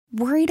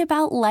Worried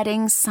about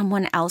letting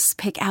someone else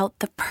pick out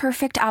the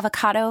perfect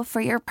avocado for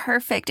your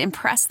perfect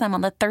impress them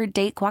on the third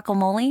date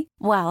guacamole?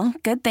 Well,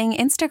 good thing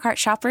Instacart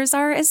shoppers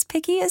are as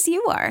picky as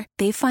you are.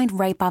 They find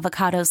ripe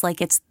avocados like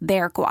it's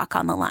their guac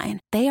on the line.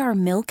 They are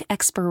milk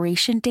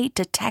expiration date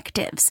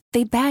detectives.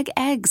 They bag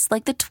eggs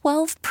like the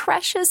 12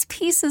 precious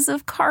pieces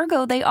of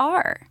cargo they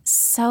are.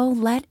 So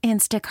let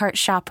Instacart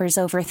shoppers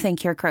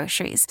overthink your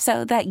groceries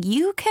so that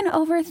you can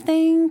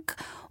overthink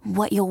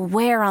what you'll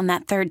wear on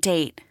that third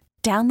date.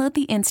 Download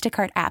the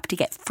Instacart app to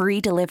get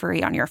free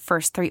delivery on your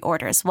first 3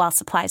 orders while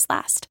supplies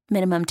last.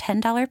 Minimum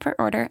 $10 per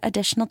order.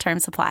 Additional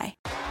terms apply.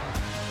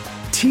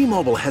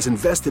 T-Mobile has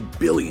invested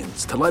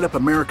billions to light up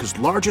America's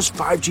largest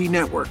 5G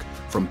network,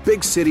 from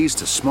big cities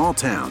to small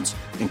towns,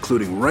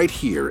 including right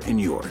here in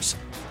yours.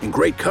 And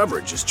great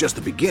coverage is just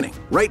the beginning.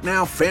 Right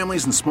now,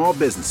 families and small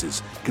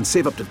businesses can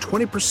save up to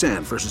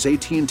 20% versus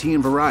AT&T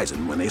and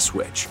Verizon when they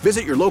switch.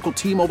 Visit your local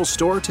T-Mobile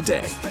store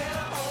today.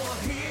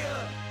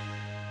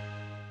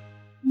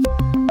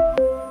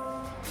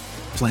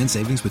 Plan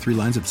savings with 3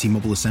 lines of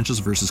T-Mobile Essentials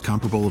versus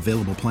comparable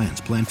available plans.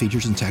 Plan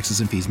features and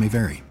taxes and fees may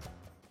vary.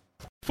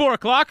 4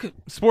 o'clock,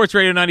 Sports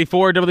Radio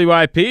 94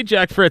 WIP.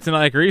 Jack Fritz and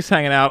Ike Reese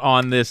hanging out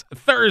on this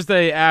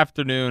Thursday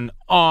afternoon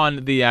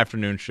on the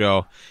afternoon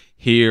show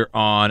here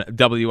on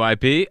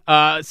WIP.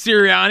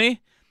 Sirianni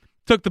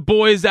took the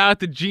boys out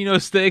to Geno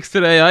Steaks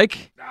today,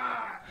 Ike.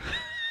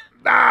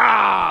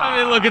 I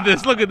mean, look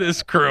at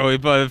this crew. We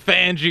put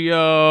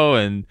Fangio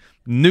and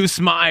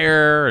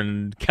Nussmeier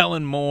and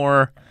Kellen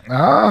Moore.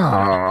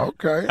 Oh,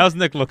 okay. How's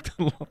Nick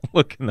looking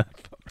that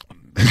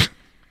photo?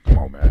 Come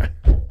on, man.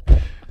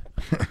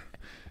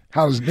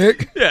 How's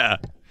Nick? Yeah.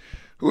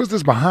 Who is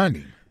this behind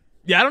him?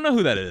 Yeah, I don't know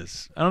who that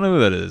is.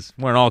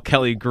 Wearing all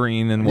Kelly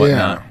green and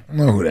whatnot. Yeah, I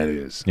don't know who that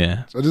is.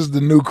 Yeah. So this is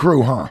the new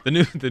crew, huh? The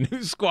new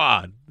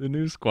squad. The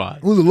new squad.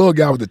 Who's the little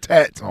guy with the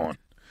tats on?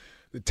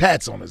 The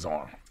tats on his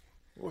arm.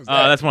 What was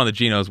that? That's one of the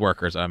Geno's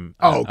workers. I'm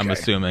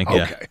assuming.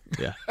 Okay.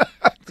 Yeah.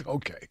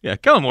 Okay. Yeah.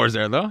 Kellen Moore's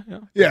there though.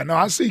 Yeah. No,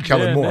 I see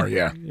Kellen Moore.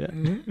 Yeah.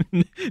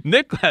 Mm-hmm.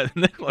 Nick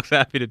looks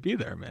happy to be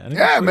there, man.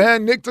 Yeah,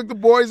 man. Nick took the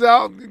boys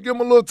out. Give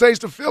them a little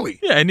taste of Philly.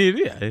 Yeah,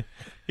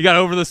 he got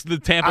over the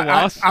Tampa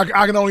loss.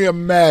 I can only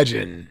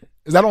imagine.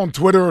 Is that on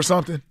Twitter or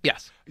something?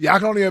 Yes. Yeah, I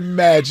can only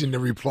imagine the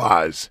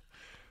replies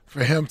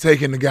for him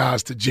taking the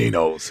guys to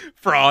Geno's.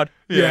 Fraud.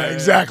 Yeah,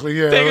 exactly.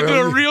 Yeah, take it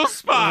to a real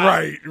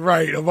spot.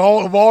 Right. Of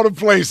all the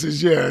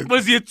places, yeah.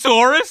 Was he a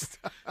tourist?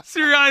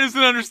 Sirianni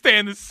doesn't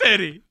understand the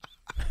city.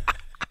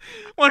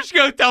 Why don't you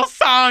go to Del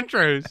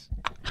Sandro's?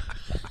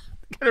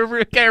 Get a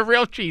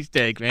real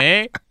cheesesteak,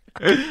 man.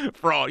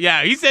 Fraud.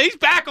 Yeah, he's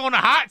back on the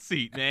hot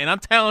seat, man. I'm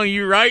telling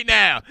you right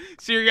now.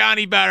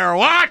 Sirianni better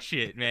watch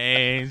it,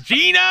 man.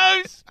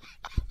 Geno's.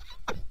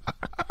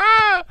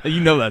 You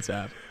know that's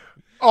happening.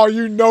 Oh,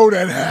 you know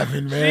that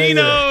happened, man.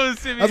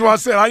 Geno's. Yeah. That's why I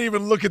said I didn't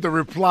even look at the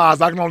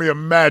replies. I can only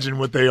imagine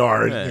what they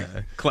are.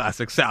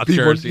 Classic South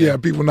people, Jersey. Yeah,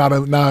 people not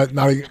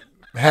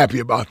happy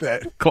about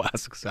that.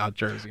 Classic South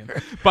Jersey.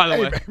 By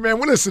the way, man,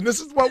 well, listen, this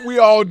is what we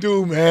all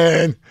do,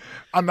 man.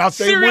 I'm not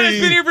saying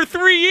Sirianni's been here for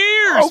 3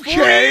 years.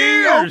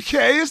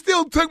 Okay. It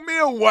still took me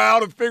a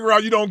while to figure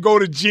out you don't go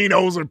to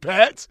Geno's or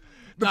Pat's.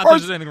 Not that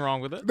there's anything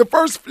wrong with it. The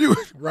first few,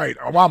 right?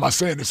 Why am I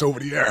saying this over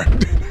the air?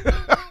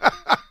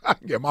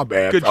 Yeah, my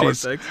bad, good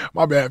fellas.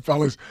 My bad,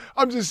 fellas.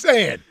 I'm just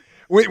saying,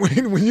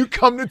 when you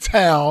come to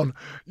town,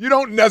 you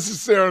don't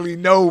necessarily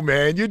know,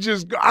 man. You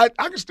just, I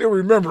can still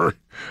remember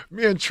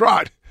me and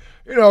Trot,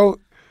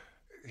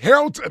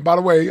 Harold, by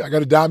the way, I got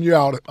to dime you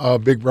out,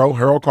 big bro,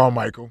 Harold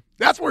Carmichael.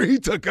 That's where he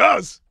took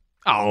us.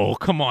 Oh,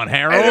 come on,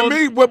 Harold.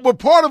 And but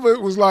part of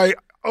it was like,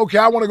 okay,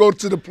 I want to go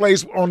to the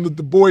place on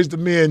the Boys to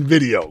Men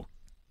video.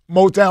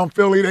 Motown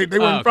Philly, they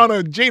were in front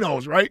of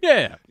Geno's, right?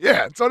 Yeah.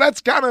 Yeah, so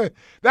that's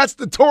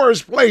the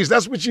tourist place.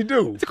 That's what you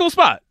do. It's a cool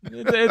spot.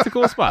 It's a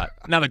cool spot.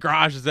 Now the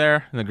garage is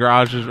there, and the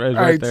garage is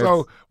right there.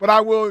 So, but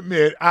I will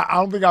admit, I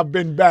don't think I've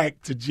been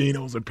back to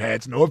Geno's or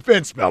Pat's. No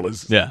offense,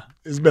 fellas. Yeah.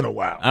 It's been a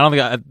while. I don't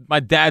think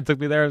my dad took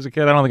me there as a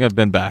kid. I don't think I've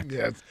been back.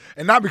 Yeah,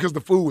 and not because the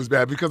food was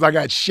bad, because I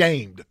got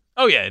shamed.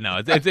 Oh, yeah,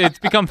 no. It's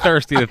become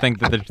thirsty to think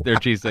that they're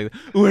cheesesteaks.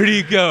 Where do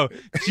you go?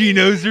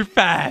 Geno's or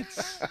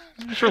Pat's?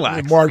 Just relax.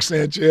 And Mark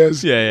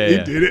Sanchez. Yeah. He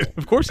did it.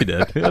 Of course he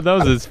did. Yeah, that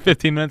was his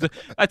 15 minutes.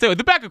 I tell you,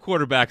 the backup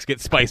quarterbacks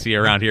get spicy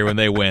around here when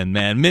they win,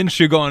 man.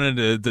 Minshew going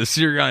into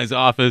Sirianni's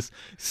office.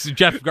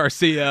 Jeff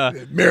Garcia.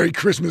 Merry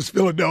Christmas,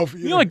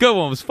 Philadelphia. The only good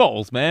one was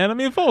Foles, man. I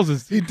mean, Foles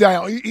is... He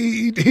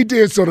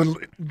did sort of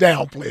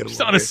downplay it a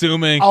little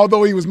unassuming. bit.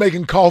 Although he was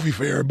making coffee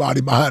for everybody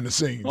behind the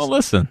scenes. Well,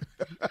 listen.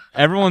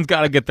 Everyone's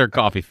got to get their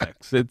coffee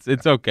fix.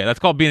 It's okay. That's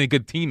called being a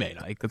good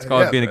teammate, Ike. That's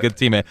called being a good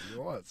teammate.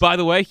 By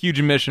the way, huge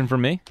admission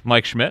from me,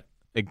 Mike Schmidt.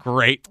 A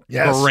great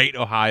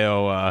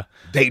Ohio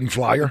Dayton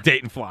Flyer.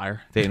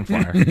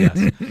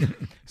 Yes.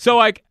 So,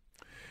 like,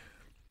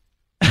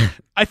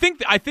 I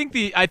think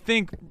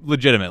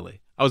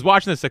legitimately, I was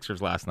watching the Sixers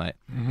last night,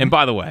 and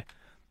by the way,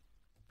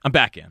 I'm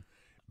back in.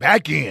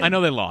 I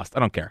know they lost.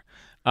 I don't care.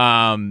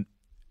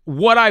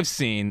 What I've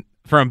seen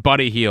from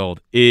Buddy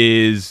Hield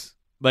is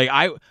like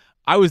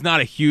I was not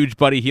a huge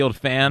Buddy Hield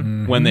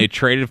fan when they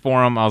traded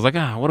for him. I was like,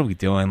 what are we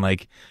doing?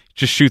 Like,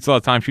 just shoots all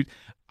the time.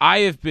 I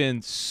have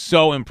been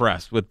so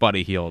impressed with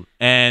Buddy Hield,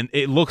 and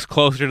it looks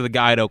closer to the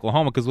guy at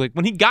Oklahoma because like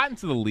when he got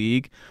into the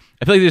league,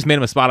 I feel like they just made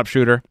him a spot-up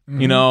shooter,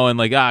 you know, and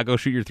like, go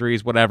shoot your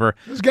threes, whatever.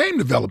 His game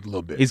developed a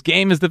little bit. His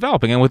game is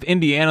developing, and with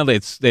Indiana,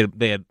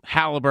 they had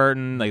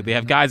Halliburton, like they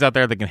have guys out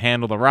there that can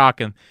handle the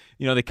rock, and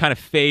you know they kind of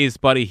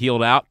phased Buddy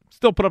Hield out.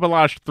 Still put up a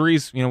lot of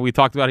threes. You know, we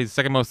talked about he's the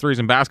second most threes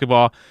in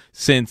basketball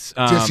since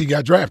he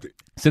got drafted.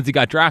 Since he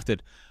got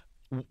drafted.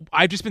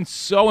 I've just been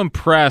so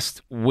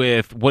impressed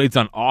with what he's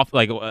done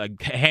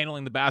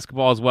handling the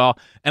basketball as well.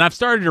 And I've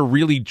started to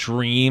really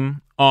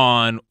dream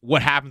on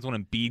what happens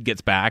when Embiid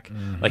gets back.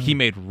 Like, he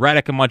made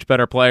Redick a much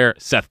better player.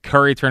 Seth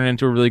Curry turned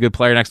into a really good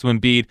player next to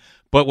Embiid.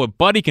 But what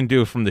Buddy can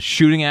do from the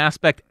shooting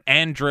aspect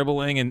and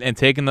dribbling and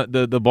taking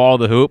the ball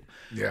to the hoop,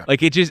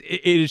 like it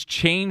has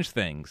changed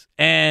things.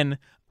 And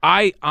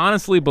I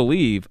honestly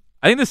believe,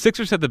 I think the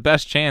Sixers have the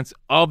best chance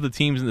of the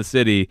teams in the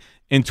city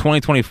in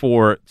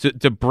 2024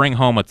 to bring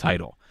home a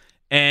title.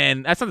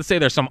 And that's not to say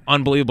there's some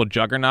unbelievable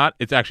juggernaut.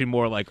 It's actually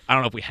more like, I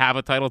don't know if we have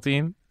a title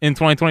team in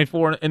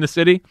 2024 in the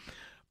city.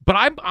 But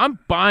I'm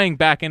buying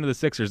back into the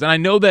Sixers. And I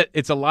know that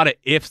it's a lot of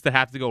ifs that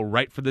have to go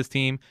right for this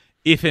team.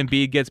 If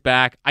Embiid gets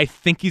back, I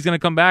think he's going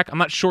to come back. I'm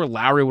not sure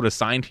Lowry would have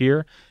signed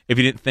here if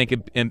he didn't think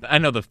it. I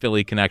know the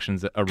Philly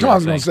connection's a real thing. I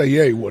was going to say,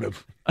 yeah, he would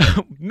have.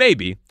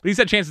 Maybe. But he's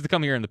had chances to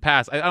come here in the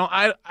past.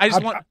 I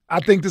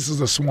think this is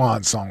a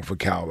swan song for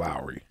Kyle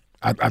Lowry.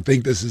 I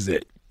think this is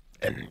it.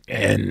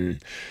 And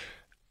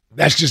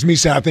that's just me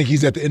saying I think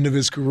he's at the end of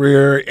his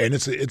career, and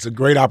it's a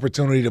great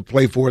opportunity to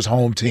play for his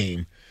home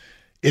team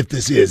if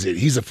this is it.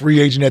 He's a free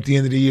agent at the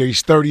end of the year.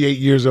 He's 38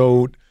 years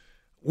old.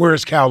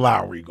 Where's Kyle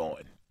Lowry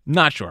going?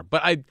 Not sure,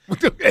 but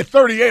at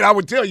 38, I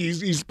would tell you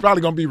he's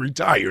probably going to be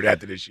retired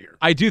after this year.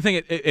 I do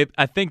think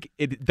I think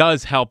it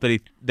does help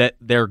that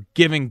they're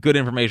giving good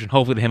information,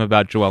 hopefully to him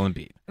about Joel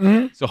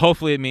Embiid. So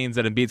hopefully it means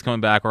that Embiid's coming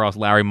back, or else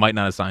Lowry might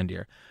not have signed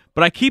here.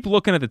 But I keep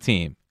looking at the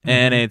team,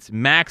 and it's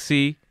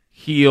Maxey,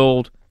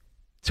 Hield,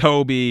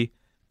 Toby,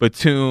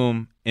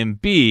 Batum,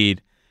 Embiid,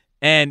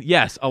 and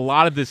yes, a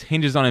lot of this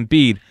hinges on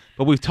Embiid.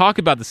 But we've talked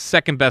about the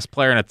second best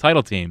player in a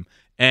title team.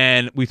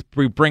 And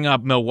we bring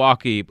up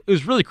Milwaukee. It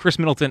was really Chris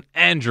Middleton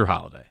and Drew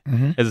Holiday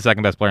as the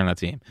second best player on that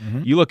team.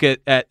 You look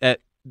at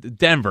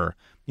Denver,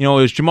 you know,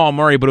 it was Jamal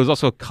Murray, but it was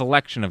also a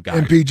collection of guys.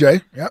 And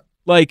PJ, yep.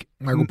 Like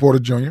Michael Porter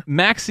Jr.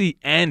 Maxey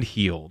and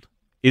Hield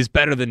is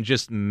better than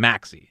just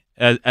Maxey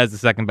as the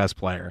second best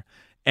player.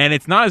 And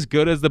it's not as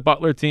good as the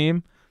Butler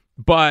team,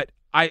 but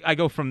I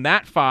go from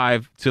that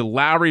five to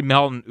Lowry,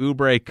 Melton,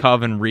 Oubre,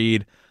 Cove, and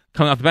Reed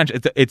coming off the bench.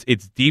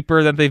 It's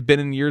deeper than they've been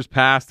in years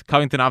past.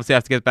 Covington obviously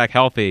has to get back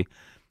healthy.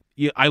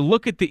 I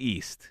look at the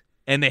East,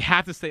 and they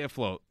have to stay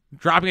afloat.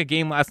 Dropping a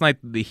game last night,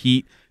 the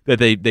Heat, that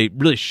they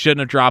really shouldn't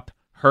have dropped,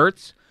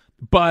 hurts.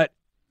 But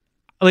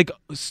like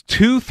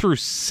 2 through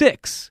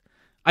 6,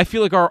 I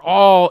feel like are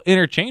all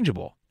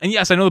interchangeable. And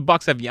yes, I know the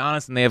Bucks have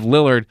Giannis and they have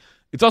Lillard.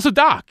 It's also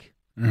Doc.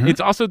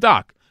 It's also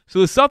Doc. So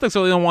the Celtics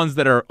are the ones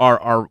that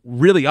are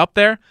really up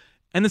there.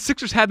 And the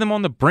Sixers had them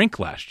on the brink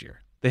last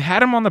year. They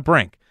had them on the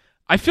brink.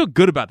 I feel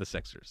good about the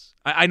Sixers.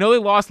 I know they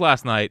lost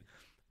last night,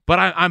 but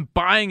I'm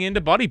buying into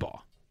Buddy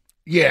Ball.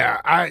 Yeah,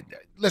 I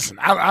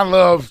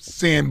love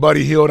seeing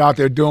Buddy Hield out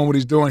there doing what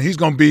he's doing. He's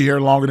going to be here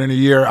longer than a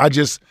year.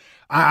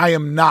 I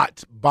am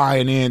not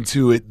buying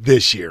into it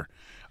this year.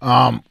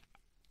 I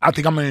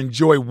think I'm going to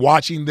enjoy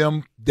watching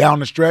them down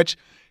the stretch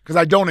because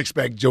I don't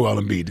expect Joel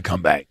Embiid to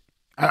come back.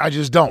 I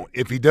just don't.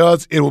 If he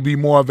does, it will be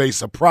more of a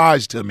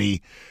surprise to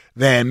me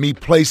than me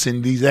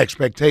placing these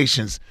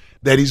expectations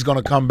that he's going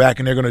to come back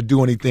and they're going to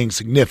do anything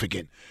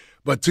significant.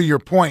 But to your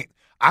point,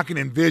 I can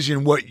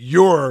envision what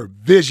you're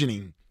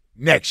visioning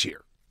next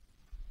year.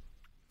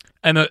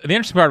 And the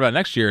interesting part about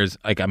next year is,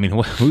 like, I mean,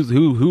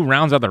 who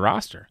rounds out the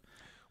roster?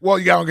 Well,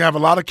 you're going to have a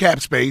lot of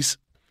cap space.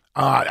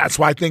 That's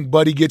why I think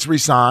Buddy gets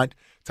re-signed.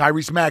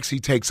 Tyrese Maxey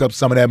takes up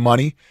some of that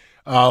money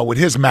with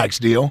his max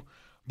deal.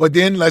 But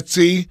then let's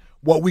see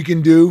what we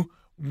can do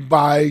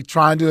by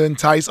trying to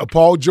entice a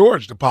Paul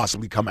George to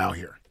possibly come out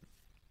here.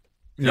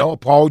 You know, a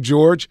Paul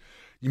George.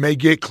 You may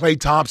get Klay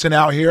Thompson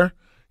out here,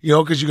 you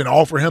know, because you can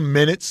offer him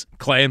minutes.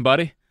 Clay and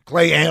Buddy?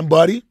 Clay and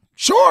Buddy.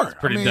 Sure. It's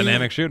pretty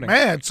dynamic shooting.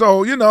 Man,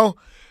 so, you know,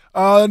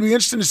 it'd be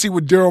interesting to see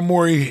what Daryl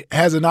Morey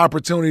has an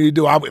opportunity to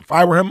do. If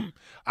I were him,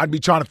 I'd be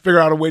trying to figure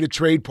out a way to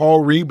trade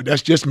Paul Reed, but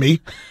that's just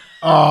me.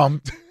 Well,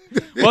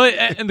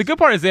 and the good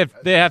part is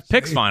they have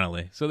picks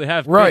finally. So they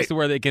have picks to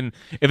where they can,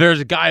 if there's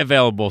a guy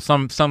available,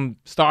 some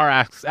star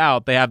asks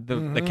out, they have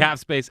the cap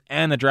space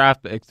and the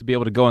draft picks to be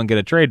able to go and get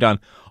a trade done.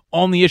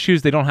 Only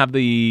issues, they don't have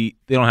the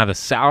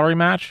salary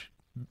match.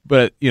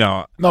 But, you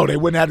know. No, they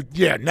wouldn't have.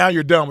 Yeah, now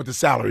you're done with the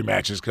salary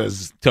matches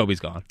because Toby's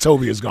gone.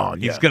 Toby is gone.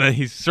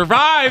 He's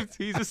survived.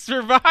 He's a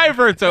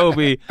survivor,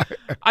 Toby.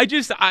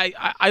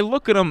 I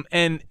look at him,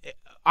 and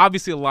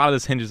obviously a lot of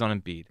this hinges on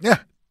Embiid. Yeah.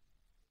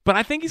 But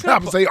I think he's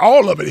going to say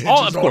all of it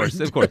hinges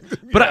of course.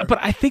 But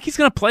I think he's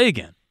going to play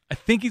again. I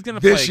think he's going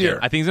to play this year.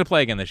 again. I think he's going to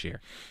play again this year.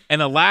 And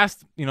the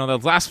last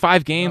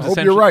 5 games, I hope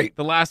essentially you're right.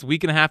 the last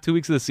week and a half, 2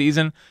 weeks of the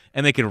season,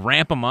 and they could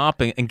ramp him up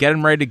and get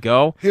him ready to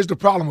go. Here's the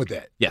problem with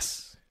that.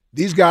 Yes.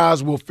 These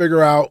guys will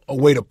figure out a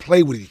way to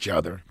play with each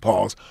other,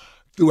 pause,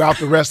 throughout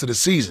the rest of the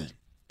season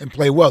and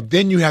play well.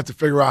 Then you have to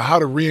figure out how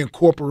to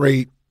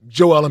reincorporate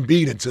Joel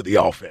Embiid into the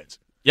offense.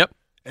 Yep.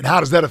 And how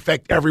does that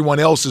affect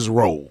everyone else's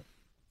role?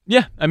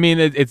 Yeah, I mean,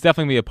 it's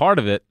definitely going to be a part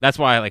of it. That's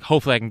why,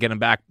 hopefully I can get him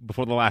back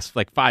before the last,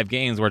 5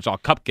 games where it's all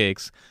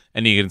cupcakes,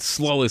 and you can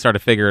slowly start to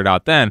figure it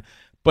out then.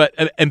 But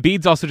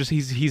Embiid's also just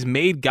he's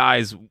made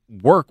guys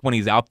work when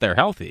he's out there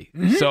healthy.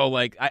 Mm-hmm. So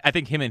I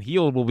think him and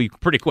Hield will be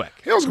pretty quick.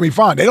 Hield's gonna be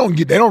fine. They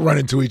don't run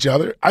into each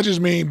other. I just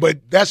mean, but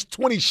that's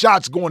 20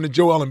 shots going to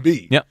Joel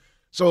Embiid. Yep.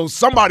 So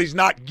somebody's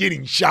not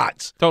getting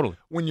shots. Totally.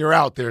 When you're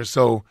out there.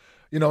 So,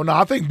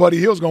 I think Buddy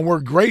Hield's gonna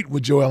work great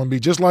with Joel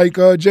Embiid, just like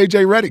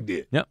JJ Redick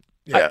did. Yep.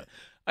 Yeah.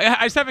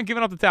 I just haven't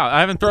given up the towel. I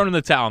haven't thrown in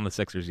the towel on the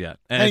Sixers yet.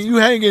 And you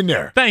hang in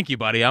there. Thank you,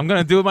 buddy. I'm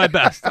going to do my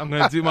best.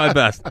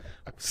 NBA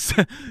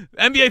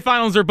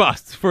Finals or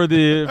bust for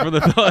the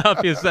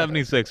Philadelphia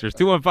 76ers.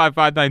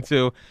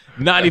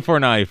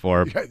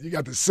 215-592-9494. You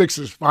got the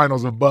Sixers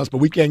Finals or bust, but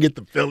we can't get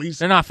the Phillies.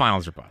 They're not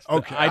Finals or bust.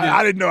 Okay.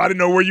 I didn't know. I didn't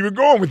know where you were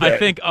going with that. I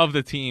think of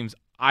the teams,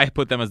 I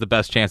put them as the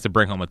best chance to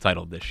bring home a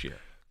title this year.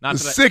 The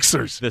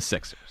Sixers. The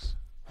Sixers.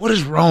 What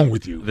is wrong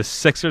with you? The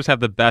Sixers have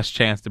the best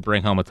chance to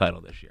bring home a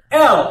title this year.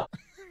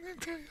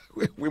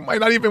 We might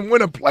not even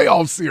win a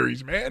playoff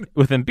series, man.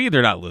 With Embiid,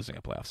 they're not losing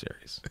a playoff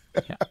series.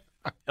 Yeah.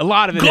 A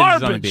lot of it is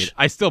on Embiid.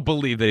 I still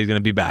believe that he's going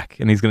to be back,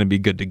 and he's going to be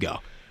good to go.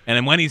 And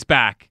then when he's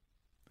back,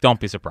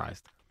 don't be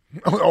surprised.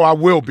 Oh, I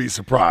will be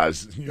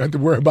surprised. You don't have to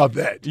worry about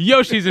that.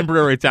 Yoshi's in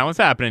Brewery Town. What's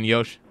happening,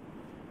 Yosh?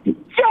 Check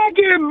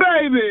it,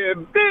 baby.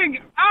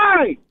 Big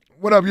Ike.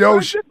 What up,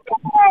 Yosh?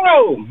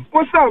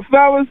 What's up,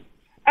 fellas?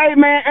 Hey,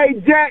 man. Hey,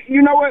 Jack,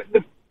 you know what?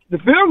 The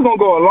field's going to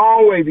go a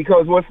long way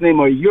because what's the name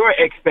of your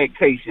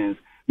expectations?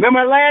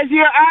 Remember last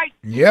year, Ike?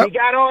 Yep. We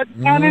got all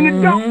down in the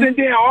dumps, and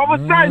then all of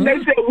a sudden they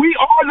said, we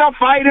are the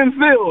fighting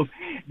Phils.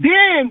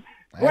 Then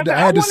I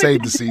had to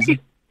save the season.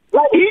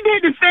 He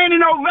did the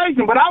standing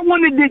ovation, but I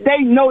wondered, did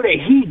they know that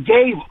he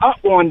gave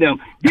up on them?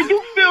 Did you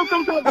feel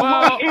some type of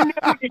way in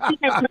there with the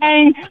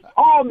campaign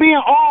being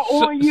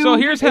on you? So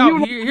here's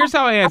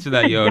how I answer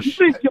that, Yosh.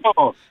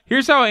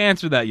 Here's how I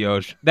answer that,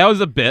 Yosh. That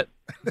was a bit.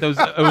 It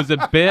was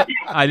a bit.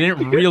 I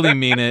didn't really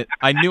mean it.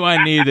 I knew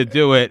I needed to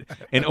do it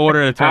in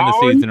order to turn the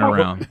season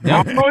around.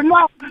 Yeah.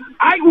 No.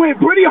 I went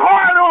pretty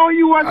hard on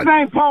you at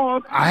St.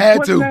 Paul. I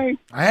had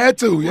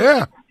to,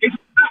 yeah.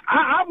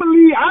 I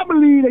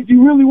believe that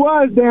you really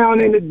was down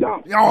in the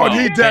dump. Oh,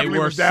 he definitely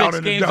was down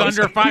in the dump. They were 6 games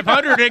under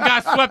 500 and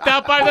got swept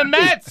out by the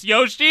Mets,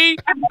 Yoshi.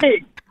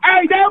 Hey,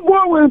 that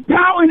boy was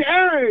pouting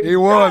Eric. He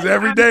was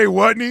every day,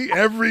 wasn't he?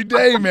 Every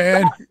day,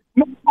 man.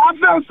 I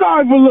felt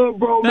sorry for little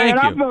bro, man.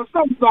 Thank you. I felt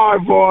so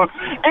sorry for him.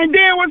 And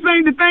then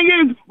the thing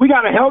is, we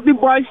got a healthy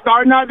Bryce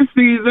starting out the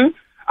season.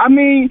 I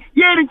mean,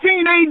 yeah, the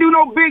team, they ain't do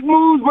no big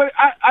moves, but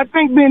I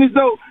think being as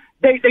though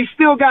they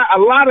still got a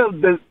lot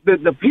of the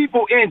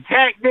people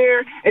intact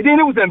there. And then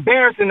it was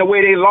embarrassing the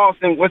way they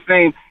lost in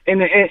the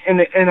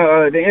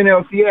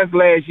NLCS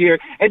last year.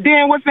 And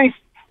then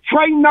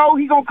Trey know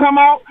he gonna come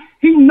out.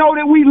 He know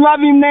that we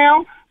love him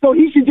now, so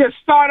he should just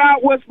start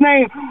out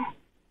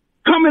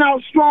coming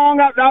out strong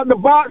out the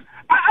box.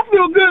 I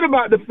feel good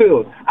about the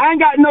field. I ain't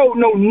got no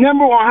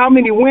number on how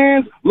many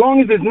wins, long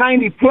as it's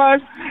 90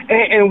 plus.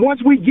 And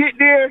once we get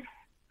there,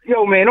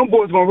 yo man, them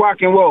boys gonna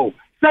rock and roll.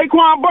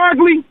 Saquon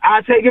Barkley,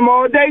 I take him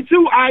all day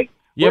too.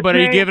 But are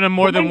you giving him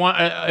more than one?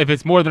 If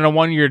it's more than a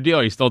 1-year deal,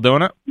 are you still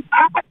doing it?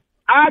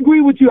 I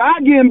agree with you.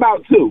 I give him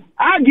about 2.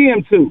 I give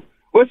him 2.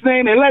 What's the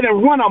name? And let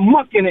him run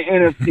amok in the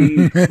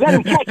NFC. Let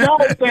him catch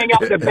everything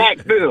out the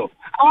backfield.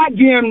 I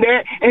give him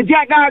that. And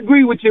Jack, I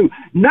agree with you.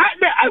 Not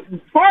that as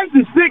far as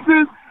the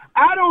Sixers,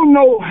 I don't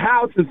know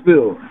how to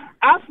feel.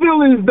 I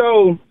feel as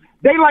though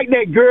they like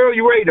that girl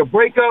you ready to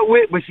break up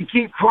with, but she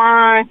keep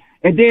crying.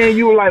 And then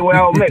you were like,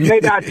 well,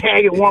 maybe I'll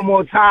tag it one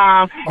more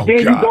time. Then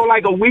you go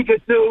like a week or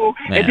two.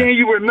 Man. And then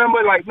you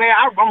remember like, man,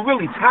 I'm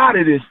really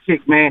tired of this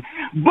chick, man.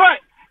 But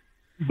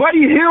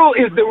Buddy Hield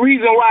is the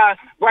reason why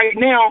right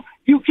now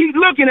you keep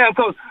looking at him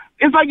because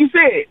it's like you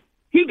said,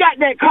 he got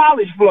that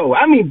college flow.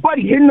 I mean,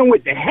 Buddy hitting him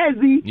with the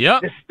hezzy,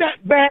 the step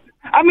back.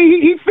 I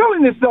mean, he's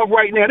feeling himself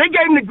right now. They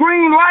gave him the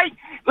green light.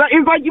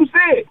 It's like you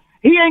said.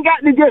 He ain't got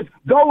to just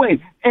go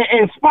in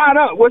and spot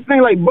up. What's the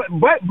thing like?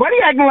 But Buddy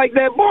acting like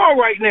that boy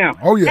right now.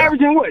 Oh, yeah.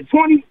 Averaging what,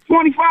 20,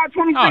 25,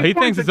 26 Oh, he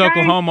thinks it's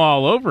Oklahoma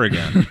all over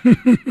again.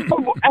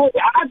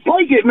 I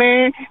take it,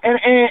 man.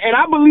 And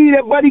I believe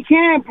that Buddy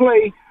can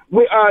play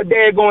with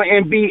Daggone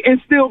Embiid and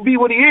still be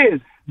what he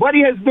is.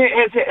 Buddy has to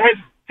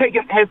take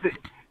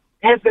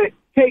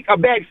a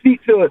back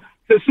seat to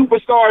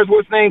superstars,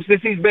 what's name,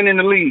 since he's been in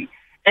the league.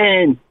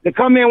 And to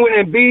come in with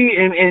Embiid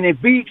and if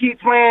Embiid keep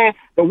playing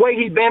the way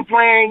he's been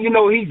playing, you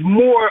know, he's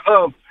more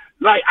of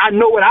like I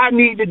know what I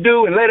need to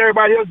do and let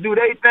everybody else do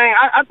their thing,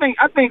 I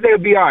think they'll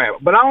be all right.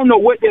 But I don't know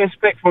what to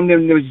expect from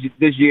them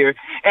this year.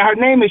 And her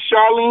name is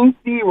Charlene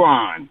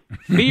Theron.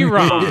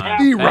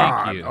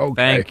 Theron.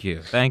 Thank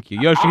you.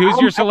 Yoshi, who's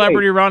your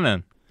celebrity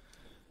running?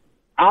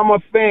 I'm a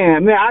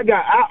fan, man.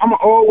 I'm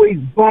always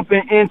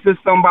bumping into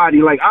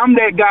somebody. Like I'm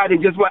that guy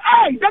that just went,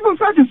 hey, that goes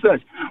such and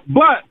such.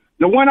 But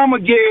the one I'm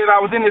gonna give,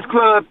 I was in this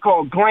club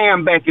called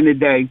Glam back in the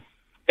day,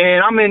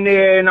 and I'm in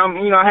there and I'm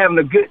having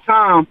a good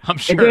time. I'm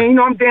sure. And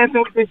then I'm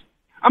dancing with this.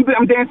 I'm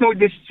dancing with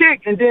this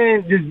chick, and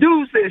then this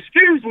dude said,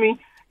 "Excuse me,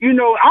 I'm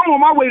on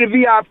my way to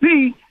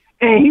VIP,"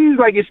 and he's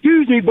like,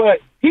 "Excuse me," but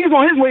he's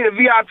on his way to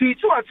VIP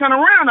too. I turn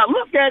around, I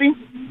look at him,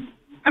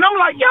 and I'm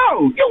like,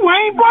 "Yo, you're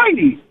Wayne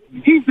Brady."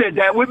 He said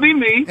that would be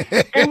me,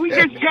 and we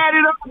just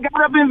chatted up,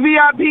 got up in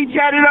VIP,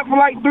 chatted up for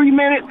like 3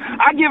 minutes.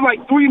 I give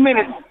like 3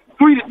 minutes,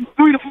 3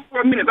 to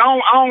 4 minutes. I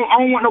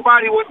don't want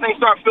nobody when they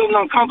start feeling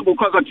uncomfortable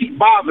because I keep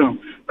bothering them.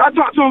 So I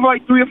talked to him for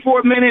like 3 or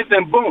 4 minutes,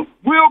 and boom,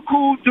 real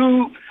cool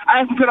dude. I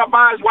asked him could I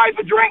buy his wife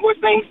a drink.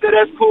 What's name? He said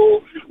that's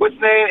cool. What's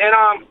name? And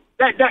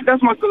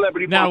that's my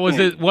celebrity. Now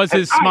was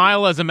his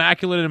smile as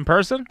immaculate in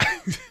person?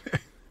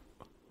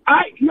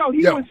 He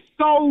was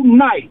so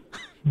nice.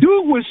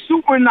 Dude was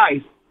super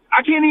nice.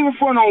 I can't even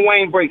front on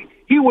Wayne Brady.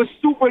 He was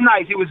super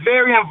nice. He was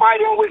very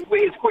inviting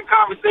with his quick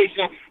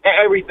conversation and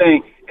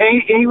everything.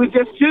 And he was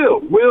just chill,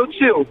 real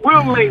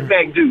laid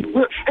back dude.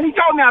 And he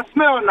told me I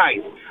smell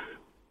nice.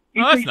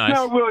 That's nice.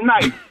 Smell real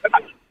nice.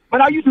 But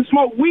I used to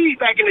smoke weed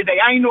back in the day.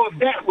 I didn't know if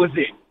that was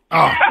it.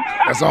 Oh,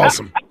 that's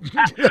awesome.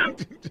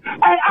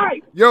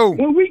 Hey, yo,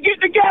 when we get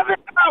together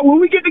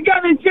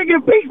in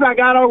Chicken Peaks, I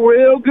got a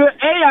real good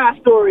AI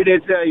story to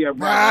tell you,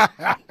 bro.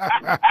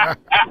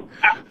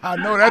 I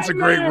know that's a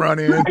great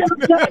run-in.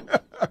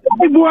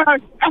 Hey, boy.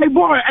 Hey,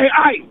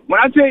 when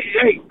I tell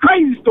you,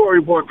 crazy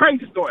story, boy,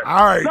 crazy story.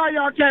 All right. Sorry,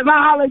 y'all cats.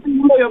 I'll holler at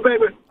you later,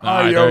 baby.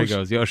 All right, there he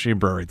goes. Yoshi and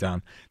Brewery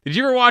Town. Did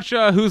you ever watch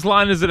Whose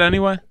Line Is It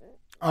Anyway?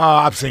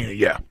 I've seen it,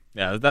 yeah.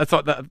 Yeah, that's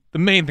all, the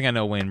main thing I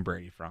know Wayne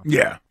Brady from.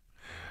 Yeah.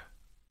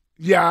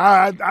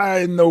 Yeah,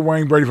 I know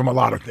Wayne Brady from a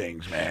lot of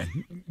things, man.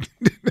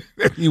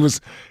 he was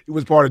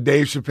part of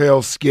Dave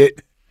Chappelle's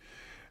skit.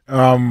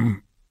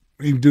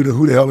 He'd do the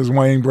Who the Hell is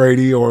Wayne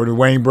Brady or the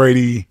Wayne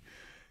Brady.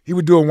 He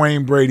would do a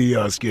Wayne Brady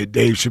skit.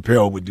 Dave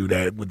Chappelle would do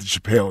that with the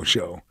Chappelle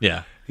Show.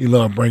 Yeah. He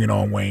loved bringing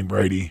on Wayne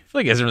Brady. I feel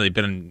like it hasn't really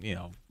been in,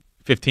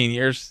 15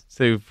 years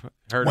since you've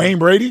heard Wayne him.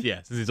 Brady?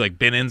 Yeah, since he's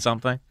been in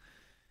something.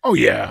 Oh,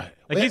 yeah.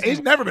 Like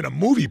he's never been a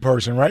movie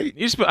person, right?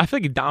 I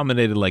think he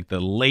dominated the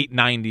late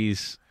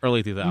 90s,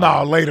 early 2000s.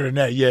 No, later than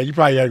that. Yeah, you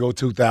probably got to go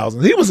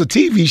 2000s. He was a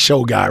TV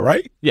show guy,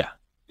 right? Yeah.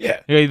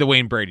 Yeah. The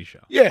Wayne Brady Show.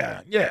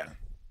 Yeah. Wayne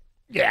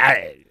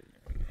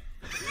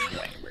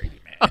Brady,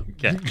 man.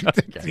 Okay.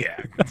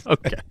 Yeah.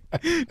 Okay.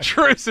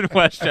 Drew's in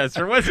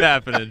Westchester. What's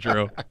happening,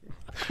 Drew?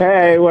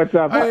 Hey, what's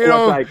up? What's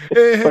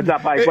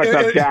up, Mike? What's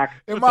up, Jack?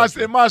 In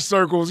my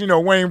circles,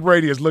 Wayne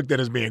Brady is looked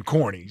at as being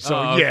corny. So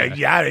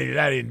okay.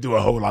 I didn't do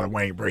a whole lot of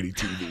Wayne Brady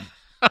TV.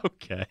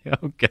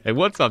 Okay.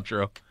 What's up,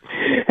 Drew?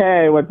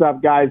 Hey, what's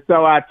up, guys?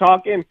 So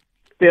talking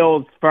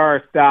Bills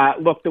first.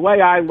 Look, the way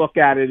I look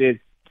at it is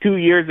 2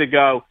 years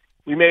ago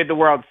we made the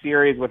World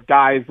Series with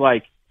guys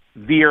like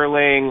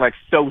Vierling, like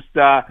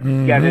Sosa,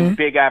 getting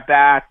big at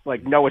bats,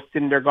 like Noah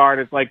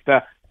Syndergaard is like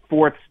the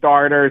fourth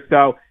starter.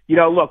 So.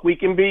 Look, we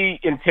can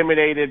be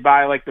intimidated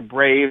by the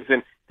Braves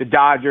and the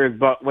Dodgers,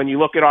 but when you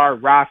look at our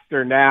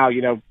roster now,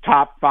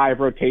 top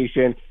 5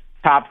 rotation,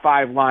 top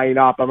 5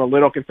 lineup, I'm a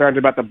little concerned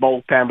about the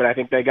bullpen, but I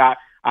think they got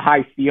a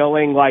high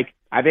ceiling.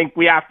 I think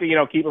we have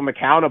to, keep them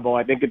accountable.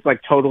 I think it's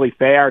totally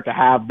fair to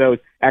have those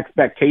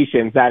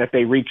expectations that if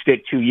they reached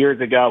it 2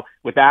 years ago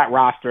with that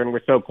roster and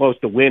we're so close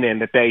to winning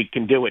that they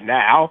can do it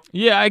now.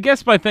 Yeah, I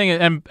guess my thing,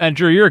 and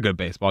Drew, you're a good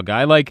baseball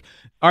guy.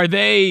 Are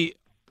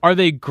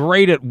they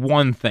great at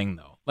one thing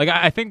though?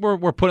 I think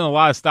we're putting a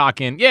lot of stock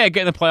in, get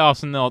in the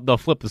playoffs and they'll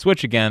flip the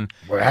switch again.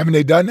 Well, haven't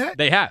they done that?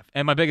 They have.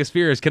 And my biggest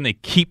fear is, can they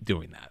keep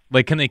doing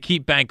that? Can they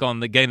keep bank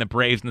on getting the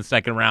Braves in the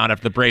second round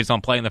after the Braves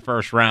don't play in the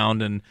first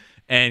round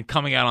and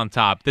coming out on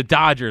top? The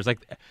Dodgers,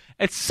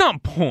 at some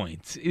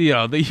point,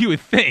 that you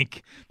would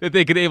think that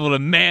they could be able to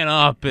man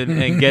up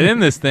and get in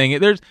this thing.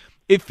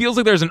 It feels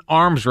like there's an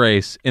arms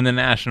race in the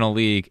National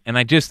League, and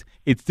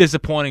it's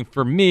disappointing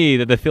for me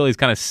that the Phillies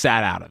kind of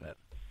sat out of it.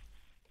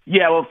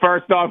 Yeah, well,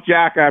 first off,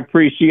 Jack, I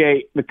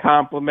appreciate the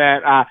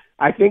compliment.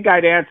 I think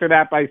I'd answer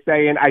that by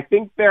saying I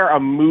think they're a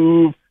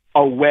move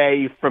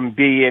away from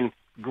being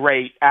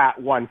great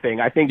at one thing.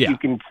 I think you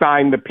can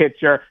sign the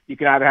pitcher. You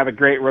can either have a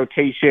great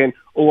rotation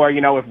or,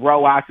 if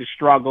Rojas is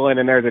struggling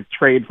and there's a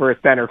trade for a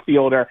center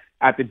fielder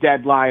at the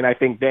deadline, I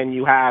think then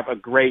you have a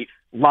great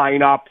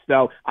lineup.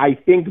 So I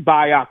think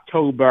by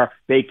October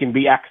they can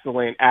be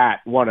excellent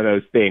at one of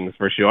those things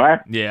for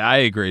sure. Yeah, I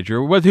agree,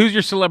 Drew. Who's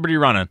your celebrity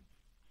running?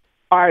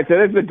 All right, so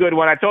this is a good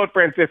one. I told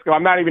Francisco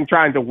I'm not even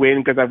trying to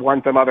win because I've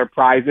won some other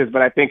prizes,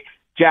 but I think,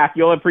 Jack,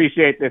 you'll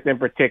appreciate this in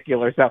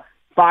particular. So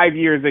 5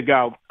 years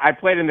ago, I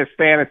played in this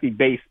fantasy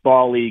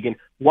baseball league, and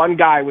one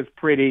guy was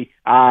pretty,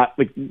 I'll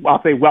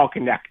say,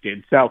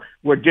 well-connected. So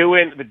we're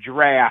doing the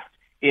draft,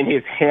 in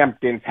his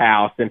Hamptons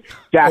house. And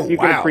Jack, you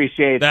can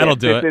appreciate That'll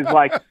this. do This is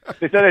like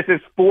this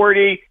is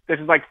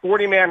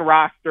 40-man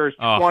rosters,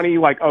 20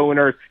 like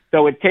owners.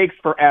 So it takes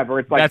forever.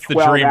 It's like that's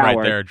 12 the dream hours.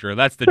 right there, Drew.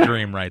 That's the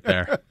dream right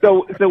there.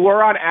 So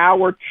we're on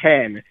hour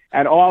 10,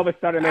 and all of a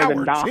sudden there's a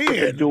knock at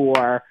the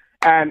door,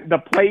 and the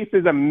place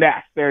is a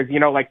mess. There's,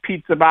 like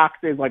pizza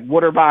boxes, like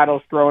water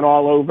bottles thrown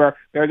all over.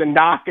 There's a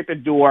knock at the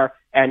door,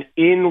 and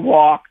in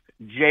walks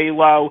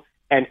J-Lo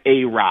and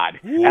A-Rod.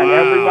 And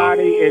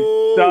everybody is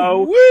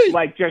so,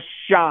 just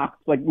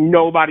shocked. Like,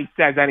 nobody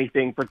says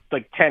anything for,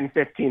 10,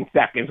 15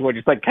 seconds. We're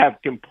just,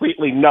 have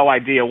completely no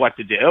idea what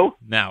to do.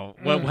 Now,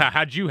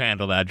 how'd you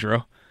handle that,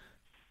 Drew?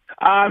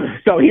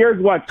 So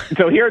here's what's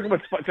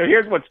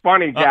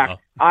funny, Jack.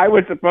 Uh-oh. It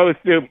was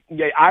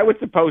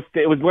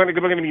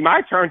going to be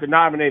my turn to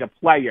nominate a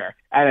player.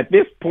 And at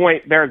this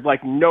point, there's,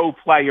 no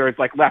players,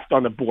 left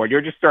on the board.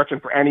 You're just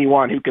searching for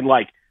anyone who can,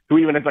 who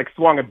even has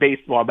swung a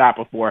baseball bat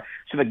before.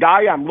 So the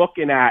guy I'm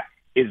looking at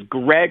is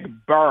Greg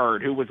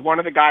Bird, who was one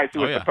of the guys who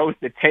was supposed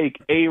to take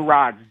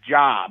A-Rod's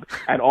job.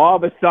 And all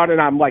of a sudden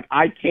I'm like,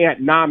 I can't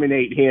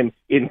nominate him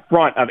in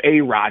front of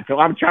A-Rod. So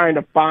I'm trying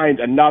to find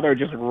another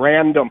just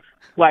random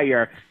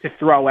player to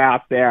throw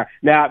out there.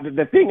 Now,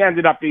 the thing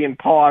ended up being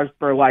paused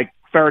for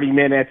 30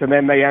 minutes, and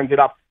then they ended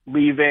up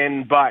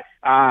leaving. But,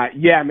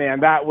 man,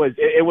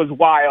 it was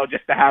wild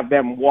just to have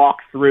them walk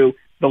through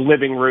the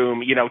living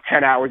room,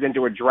 10 hours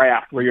into a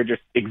draft where you're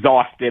just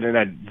exhausted and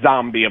a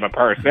zombie of a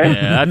person.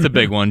 Yeah, that's a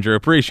big one, Drew.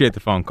 Appreciate the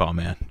phone call,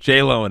 man.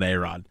 J-Lo and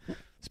A-Rod.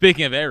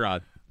 Speaking of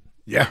A-Rod,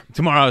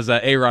 tomorrow's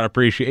A-Rod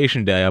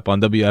Appreciation Day up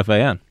on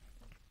WFAN.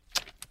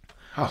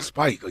 Oh,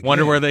 Spike. Again.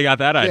 Wonder where they got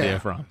that idea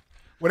from.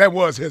 Well, that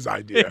was his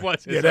idea. It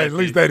was his idea. At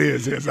least that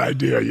is his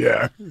idea,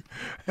 yeah.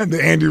 And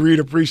the Andy Reid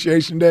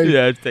Appreciation Day.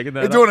 Yeah, it's taking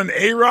that. They're doing an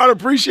A-Rod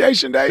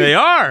Appreciation Day? They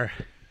are.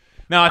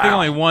 No, I think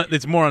only one.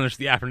 It's more on just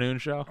the afternoon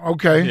show.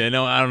 Okay. Yeah,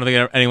 no, I don't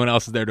think anyone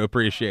else is there to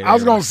appreciate it. I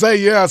was going to say,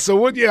 yeah. So,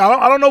 what? Yeah,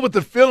 I don't know what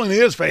the feeling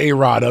is for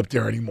A-Rod up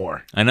there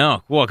anymore. I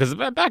know. Well, because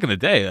back in the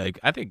day,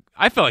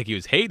 I felt like he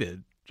was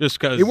hated just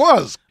because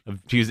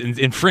he was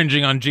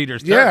infringing on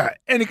Jeter's turf. Yeah,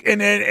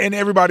 and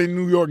everybody in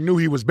New York knew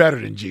he was better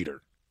than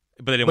Jeter.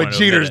 But they didn't want to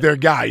Jeter's their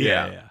guy.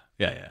 Yeah.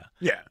 Yeah.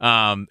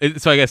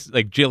 So I guess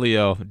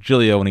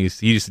Gilio when he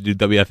used to do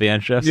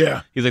WFAN shifts.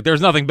 Yeah. He's like, there's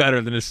nothing better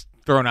than just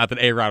throwing out that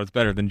A-Rod was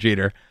better than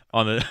Jeter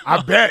on the.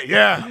 I bet.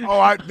 Yeah.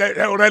 Oh,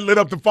 that lit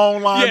up the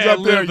phone lines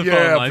up there.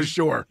 Yeah, for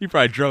sure. He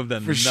probably drove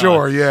them for nuts.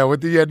 sure. Yeah.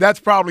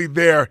 That's probably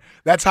there.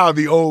 That's how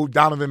the old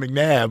Donovan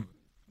McNabb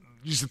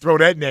used to throw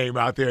that name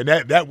out there, and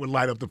that would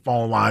light up the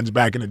phone lines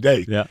back in the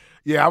day. Yeah.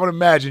 Yeah, I would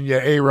imagine.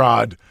 Yeah,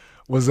 A-Rod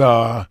was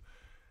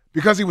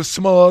because he was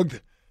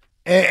smugged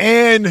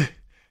and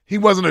he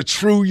wasn't a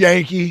true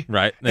Yankee.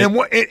 Right.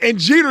 And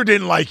Jeter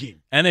didn't like him.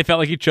 And they felt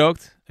like he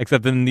choked,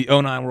 except in the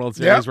 2009 World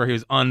Series where he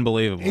was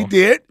unbelievable. He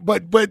did,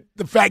 but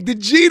the fact that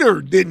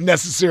Jeter didn't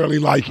necessarily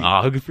like him.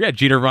 Oh, who could forget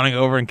Jeter running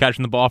over and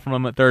catching the ball from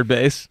him at third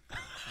base?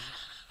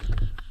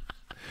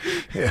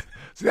 Yeah.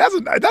 See,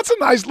 that's a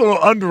nice little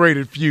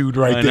underrated feud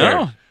right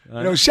there.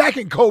 I know. Shaq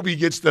and Kobe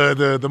gets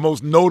the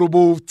most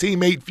notable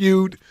teammate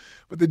feud,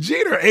 but the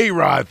Jeter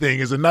A-Rod thing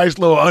is a nice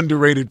little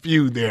underrated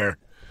feud there.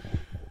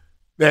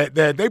 That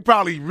they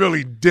probably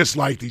really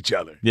disliked each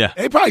other. Yeah.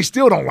 They probably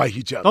still don't like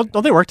each other.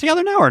 Don't they work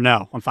together now or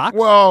no? On Fox?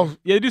 Well,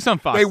 yeah, they do some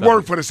Fox They stuff.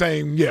 work for the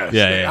same, yes.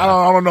 Yeah.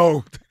 I don't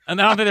know. And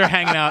I don't think they're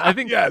hanging out. I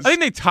think Yes. I think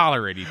they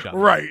tolerate each other.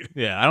 Right.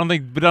 Yeah, I don't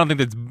think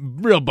that's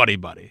real buddy.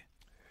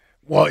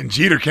 Well, and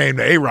Jeter came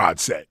to A-Rod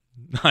set.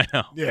 I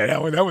know. Yeah,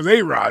 that was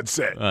A-Rod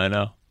set. I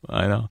know.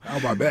 How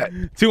about that?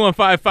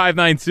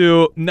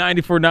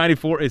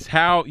 215-592-9494 is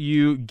how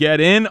you get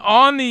in.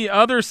 On the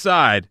other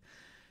side,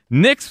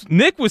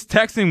 Nick was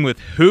texting with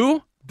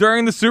who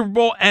during the Super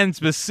Bowl, and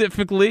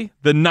specifically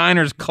the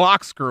Niners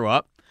clock screw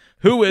up.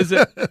 Who is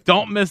it?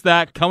 Don't miss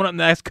that. Coming up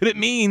next. Could it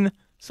mean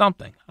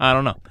something? I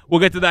don't know.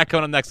 We'll get to that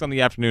coming up next on the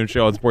afternoon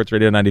show on Sports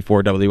Radio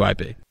 94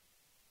 WIP.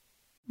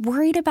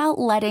 Worried about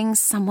letting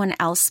someone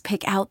else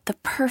pick out the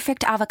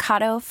perfect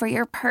avocado for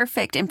your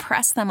perfect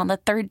impress them on the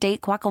third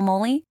date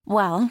guacamole?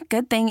 Well,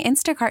 good thing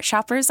Instacart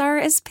shoppers are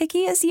as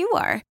picky as you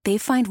are. They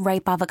find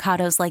ripe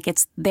avocados like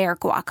it's their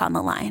guac on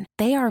the line.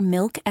 They are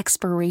milk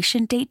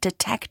expiration date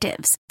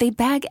detectives. They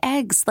bag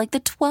eggs like the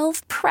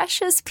 12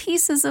 precious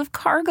pieces of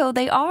cargo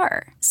they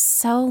are.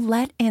 So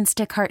let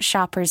Instacart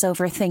shoppers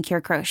overthink your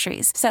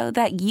groceries so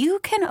that you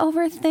can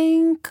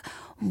overthink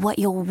what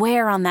you'll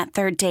wear on that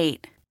third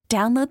date.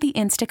 Download the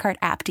Instacart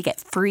app to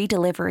get free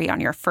delivery on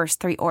your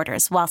first 3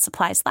 orders while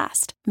supplies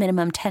last.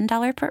 Minimum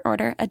 $10 per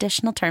order.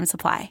 Additional terms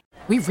apply.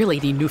 We really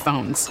need new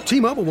phones.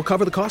 T-Mobile will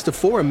cover the cost of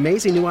 4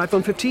 amazing new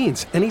iPhone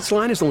 15s, and each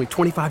line is only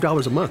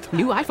 $25 a month.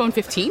 New iPhone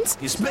 15s?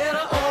 It's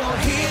better over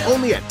here.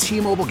 Only at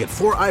T-Mobile, get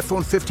 4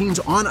 iPhone 15s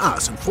on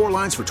us and 4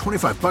 lines for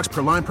 $25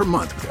 per line per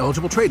month with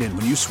eligible trade-in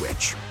when you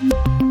switch.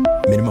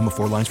 Minimum of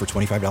 4 lines for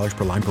 $25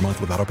 per line per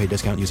month with autopay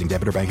discount using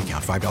debit or bank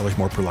account. $5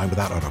 more per line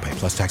without autopay,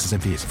 plus taxes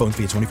and fees. Phone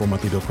fee at 24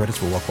 monthly bill credits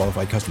for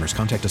well-qualified customers.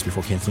 Contact us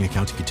before canceling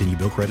account to continue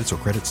bill credits or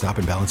credit stop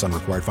and balance on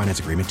required finance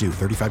agreement due.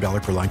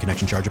 $35 per line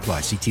connection charge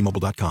applies. See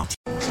T-Mobile.com.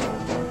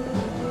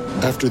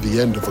 After the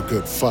end of a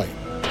good fight,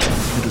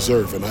 you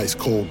deserve an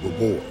ice-cold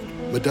reward.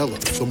 Modelo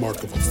is the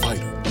mark of a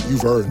fighter.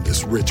 You've earned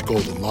this rich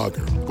golden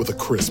lager with a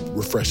crisp,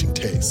 refreshing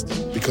taste.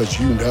 Because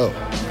you know,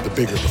 the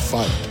bigger the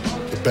fight,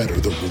 the better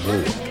the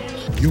reward.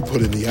 You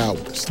put in the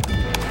hours,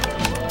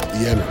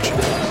 the energy,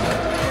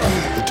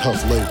 the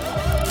tough labor.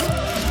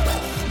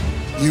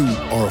 You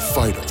are a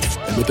fighter,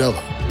 and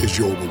Modelo is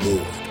your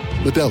reward.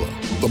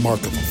 Modelo, the mark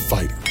of a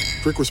fighter.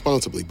 Drink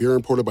responsibly. Beer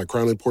imported by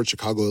Crown Imports,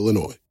 Chicago,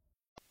 Illinois.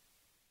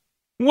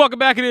 Welcome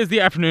back. It is the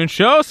afternoon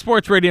show,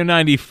 Sports Radio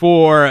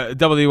 94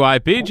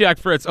 WIP. Jack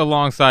Fritz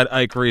alongside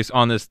Ike Reese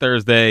on this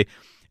Thursday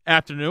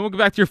afternoon. We'll get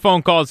back to your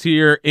phone calls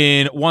here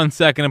in 1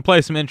 second and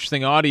play some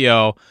interesting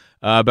audio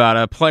about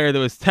a player that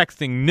was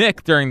texting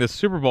Nick during the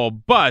Super Bowl.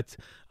 But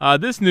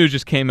this news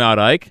just came out,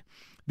 Ike.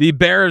 The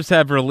Bears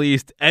have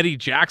released Eddie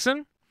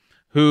Jackson,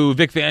 who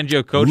Vic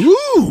Fangio coached.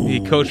 Ooh.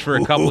 He coached for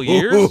a couple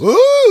years.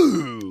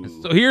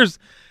 Ooh. So here's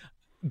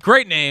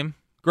great name.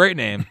 Great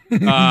name. You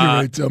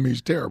ready to tell me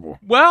he's terrible?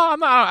 Well,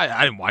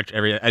 I didn't watch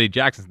every Eddie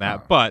Jackson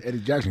snap, but Eddie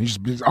Jackson,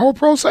 he's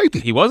all-pro safety.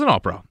 He was an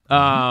all-pro.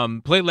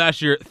 Played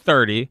last year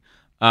 30.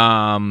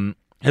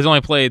 Has only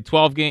played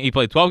 12 games. He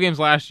played 12 games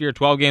last year,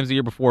 12 games the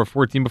year before,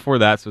 14 before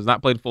that, so he's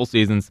not played full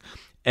seasons,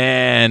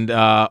 and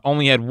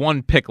only had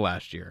one pick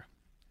last year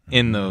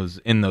in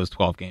those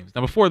 12 games. Now,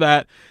 before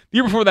that, the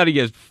year before that, he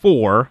has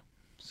 4,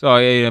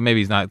 so maybe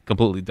he's not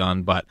completely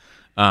done, but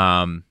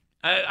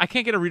I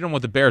can't get a read on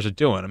what the Bears are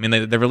doing. I mean,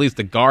 they released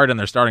the guard and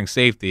their starting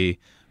safety,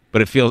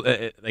 but it feels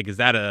like is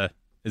that a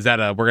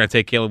we're going to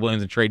take Caleb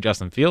Williams and trade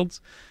Justin Fields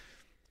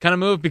kind of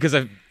move? Because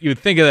you would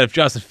think that if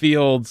Justin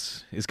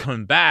Fields is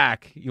coming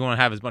back, you want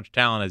to have as much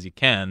talent as you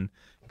can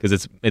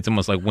because it's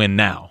almost like win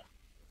now.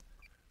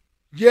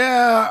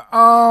 Yeah,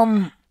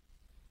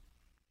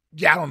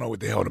 I don't know what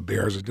the hell the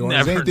Bears are doing.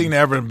 Does anything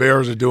the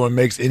Bears are doing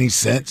makes any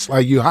sense?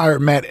 Like, you hired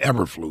Matt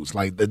Eberflus.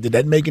 Like, did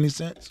that make any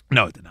sense?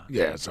 No, it did not.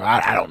 Yeah, so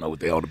I don't know what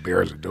the hell the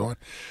Bears are doing.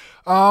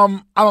 I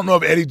don't know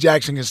if Eddie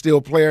Jackson can still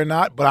play or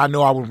not, but I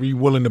know I would be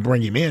willing to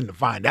bring him in to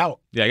find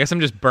out. Yeah, I guess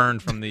I'm just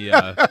burned from the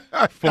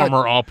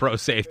former All-Pro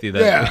safety.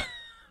 Yeah.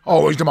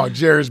 Oh, he's talking about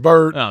Jarius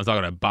Byrd? No, I was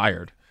talking about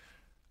Byard.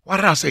 Why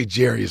did I say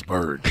Jarius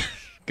Byrd?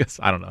 Guess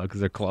I don't know,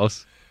 because they're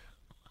close.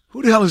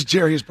 Who the hell is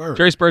Jarius Byrd?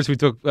 Jarius Byrd, we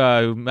took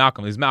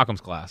Malcolm. He's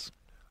Malcolm's class.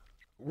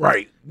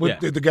 Right.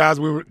 With the guys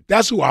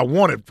that's who I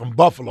wanted from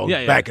Buffalo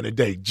back in the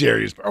day,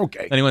 Jarius Byrd.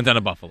 Okay. Then he went down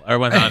to Buffalo, or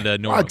went down to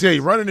New Orleans. I tell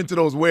you, running into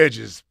those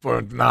wedges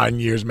for 9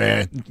 years,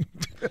 man.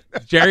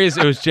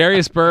 It was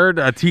Jarius Byrd,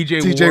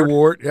 TJ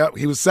Ward. Yep,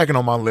 he was second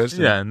on my list.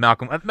 Yeah, and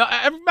Malcolm.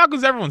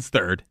 Malcolm's everyone's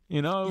third,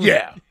 you know?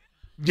 Yeah.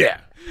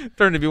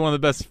 Turned to be one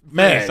of the best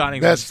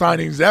signings. Best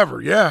signings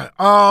ever, yeah.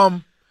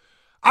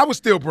 I would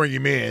still bring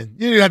him in.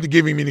 You didn't have to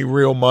give him any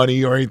real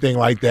money or anything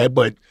like that,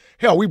 but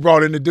hell, we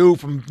brought in the dude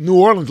from New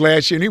Orleans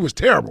last year, and he was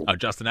terrible. Oh,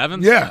 Justin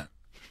Evans? Yeah.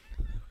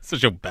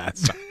 Such a bad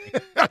signing.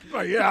 I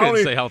couldn't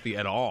stay healthy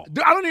at all.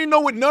 I don't even know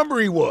what number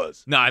he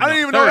was. No, I don't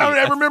even know. I don't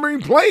ever remember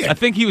him playing. I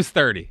think he was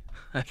 30.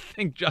 I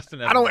think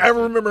Justin Evans. I don't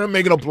ever remember him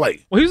making a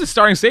play. Well, he was a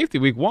starting safety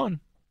week 1.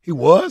 He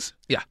was?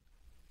 Yeah.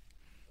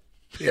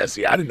 Yeah,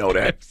 see, I didn't know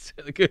that.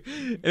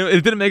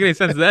 It didn't make any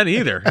sense then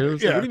either. It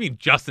was like, what do you mean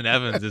Justin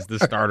Evans is the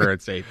starter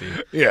at safety?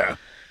 Yeah.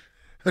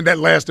 And that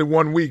lasted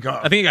 1 week, huh?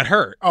 I think he got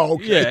hurt. Oh,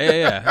 okay.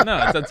 Yeah.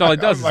 No, that's all he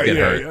does is get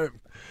hurt.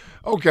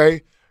 Yeah.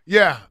 Okay.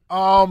 Yeah.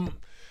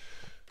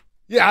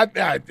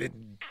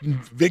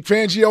 Vic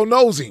Fangio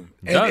knows him.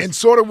 And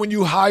sort of when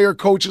you hire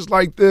coaches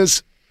like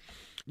this,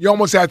 you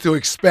almost have to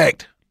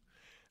expect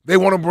they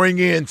want to bring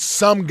in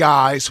some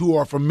guys who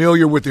are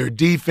familiar with their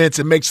defense.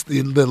 It makes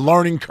the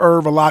learning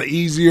curve a lot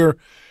easier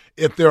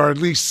if there are at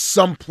least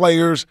some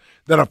players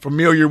that are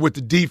familiar with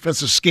the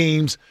defensive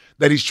schemes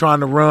that he's trying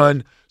to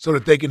run so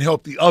that they can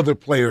help the other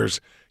players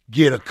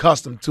get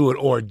accustomed to it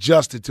or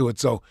adjusted to it.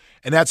 So,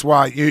 and that's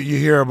why you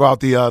hear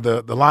about the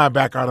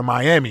linebacker out of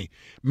Miami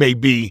may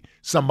be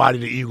somebody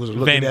the Eagles are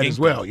looking at as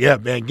well. Yeah,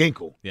 Van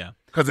Ginkel. Yeah.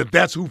 Because if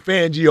that's who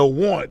Fangio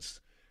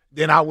wants,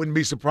 then I wouldn't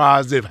be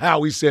surprised if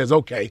Howie says,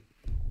 okay,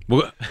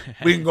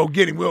 we can go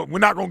get him. We're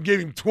not going to give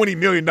him $20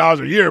 million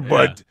a year,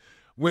 but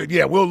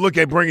we'll look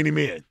at bringing him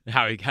in.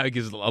 Howie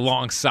gives a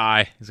long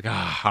sigh. He's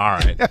like, all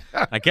right.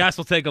 I guess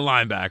we'll take a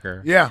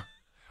linebacker. Yeah.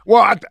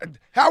 Well,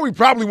 Howie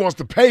probably wants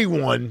to pay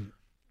one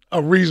a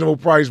reasonable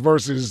price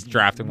versus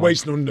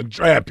wasting the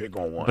draft pick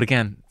on one. But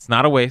again, it's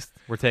not a waste.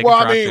 We're taking Well,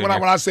 I mean, when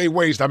I say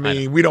waste, I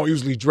mean we don't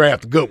usually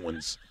draft good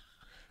ones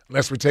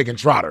unless we're taking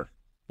Trotter.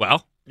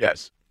 Well?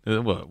 Yes.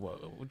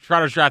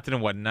 Trotter's drafted in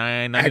what,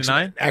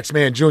 99?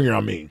 Axeman Jr., I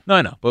mean. No,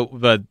 I know.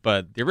 But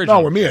the original.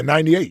 No, with me at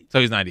 98.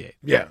 So he's 98.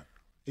 Yeah.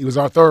 He was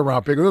our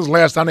third-round pick. This was the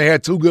last time they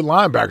had 2 good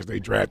linebackers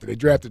they drafted. They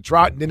drafted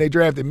Trott, and then they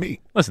drafted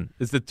me. Listen,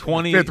 it's the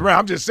 5th round.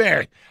 I'm just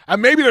saying.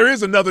 Maybe there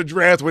is another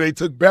draft where they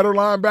took better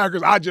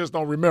linebackers. I just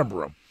don't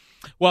remember them.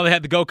 Well, they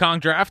had the Go-Kong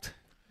draft.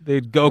 They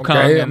had Go-Kong.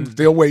 Okay, I'm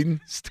still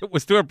waiting.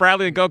 Was Stuart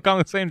Bradley and Go-Kong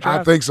the same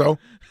draft? I think so.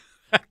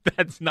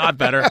 That's not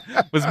better.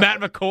 Was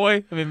Matt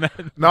McCoy?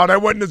 No, that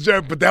wasn't his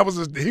draft, but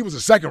he was a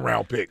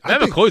second-round pick.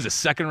 Matt McCoy's a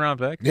second-round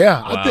pick? Yeah,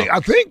 wow.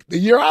 I think the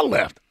year I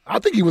left. I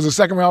think he was a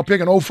second-round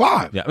pick in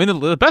 2005. Yeah, I mean,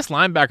 the best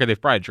linebacker they've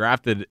probably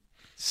drafted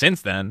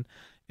since then,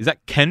 is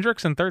that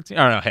Kendricks in 13?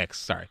 Oh, no, Hicks,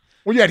 sorry.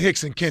 Well, you had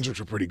Hicks and Kendricks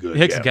were pretty good.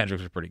 Hicks and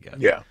Kendricks were pretty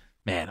good. Yeah.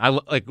 Man, I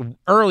like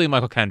early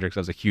Michael Kendricks I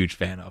was a huge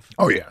fan of.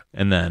 Oh, yeah.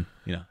 And then,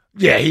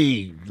 Yeah,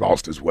 he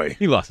lost his way.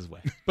 He lost his way.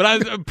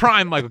 But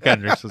prime Michael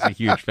Kendricks was a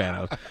huge fan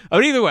of.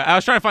 But either way, I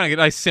was trying to find a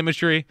nice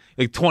symmetry.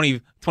 Like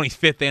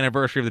 25th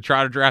anniversary of the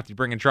Trotter draft. You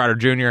bring in Trotter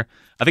Jr.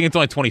 I think it's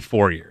only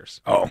 24 years.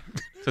 Oh.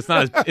 So it's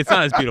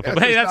not as beautiful.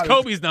 But hey, that's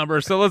Kobe's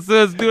number. So let's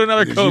do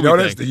another Kobe thing.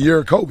 That's the year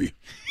of Kobe.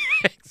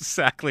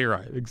 Exactly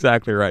right. So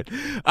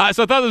I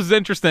thought this was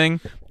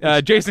interesting.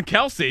 Jason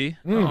Kelce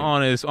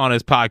on his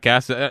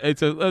podcast.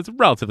 It's a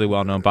relatively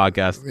well-known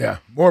podcast. Yeah,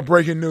 more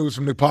breaking news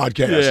from the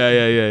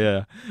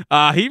podcast.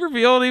 Yeah. He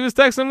revealed he was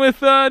texting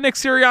with Nick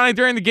Sirianni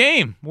during the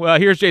game. Well,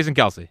 here's Jason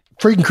Kelce.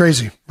 Freaking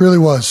crazy, really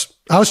was.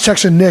 I was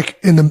texting Nick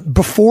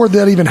before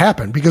that even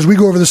happened because we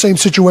go over the same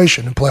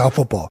situation in playoff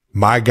football.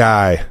 My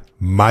guy,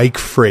 Mike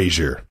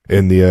Frazier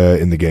in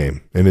the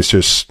game. And it's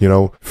just,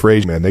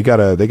 Frazier, man, they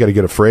gotta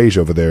get a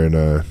Frazier over there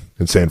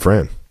in San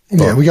Fran.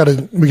 Yeah, we got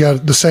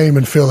the same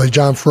in Philly.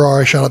 John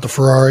Ferrari, shout out to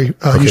Ferrari.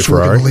 He used to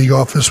work in the league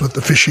office with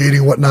officiating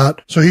and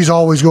whatnot. So he's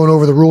always going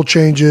over the rule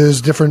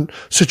changes, different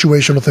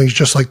situational things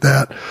just like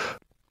that.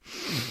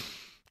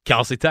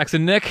 Kelce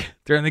texting Nick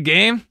during the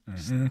game.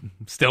 Mm-hmm.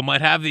 Still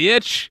might have the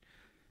itch.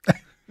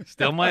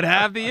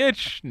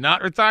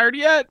 Not retired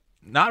yet.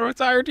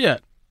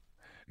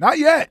 Not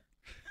yet.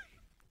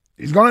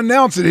 He's going to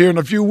announce it here in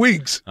a few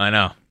weeks. I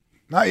know.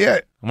 Not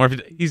yet.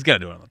 He's got to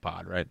do it on the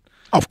pod, right?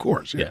 Of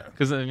course, yeah.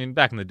 Because,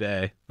 back in the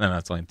day,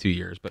 it's only 2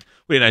 years, but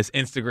we had a nice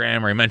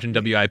Instagram where he mentioned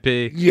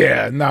WIP.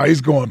 Yeah, no,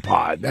 he's going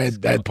pod.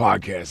 That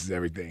podcast is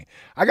everything.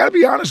 I got to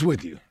be honest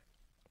with you.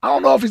 I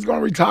don't know if he's going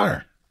to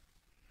retire.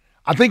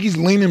 I think he's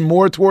leaning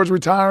more towards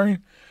retiring.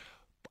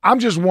 I'm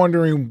just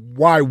wondering,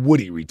 why would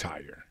he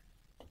retire?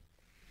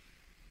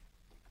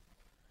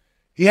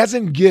 He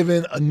hasn't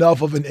given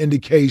enough of an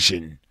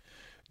indication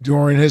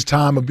during his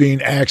time of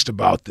being asked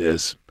about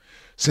this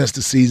since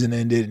the season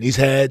ended, and he's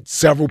had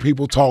several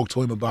people talk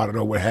to him about it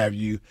or what have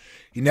you.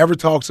 He never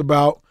talks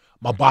about,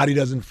 my body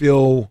doesn't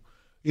feel,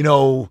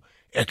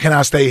 can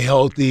I stay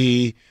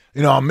healthy?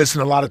 I'm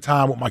missing a lot of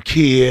time with my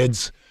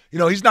kids.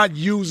 He's not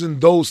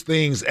using those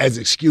things as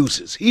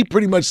excuses. He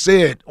pretty much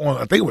said on,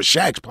 I think it was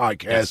Shaq's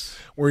podcast,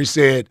 where he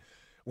said,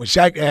 when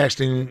Shaq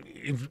asked him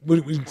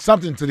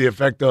something to the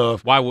effect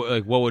of,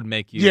 what would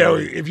make you? Yeah,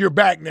 if you're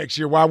back next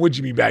year, why would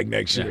you be back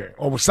next year?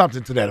 Or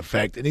something to that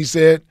effect. And he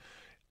said,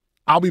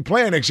 I'll be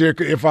playing next year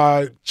if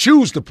I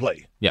choose to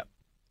play. Yeah.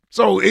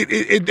 So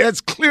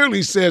that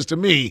clearly says to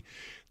me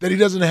that he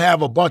doesn't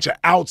have a bunch of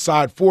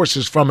outside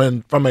forces from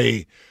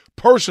a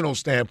personal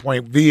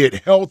standpoint, be it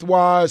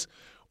health-wise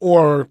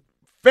or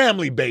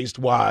family-based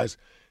wise,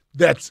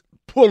 that's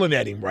pulling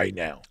at him right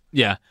now.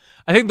 Yeah.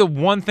 I think the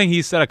one thing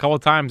he said a couple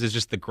of times is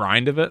just the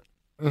grind of it.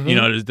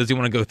 Mm-hmm. Does he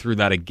want to go through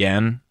that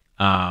again?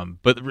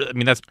 But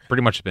that's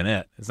pretty much been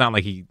it. It's not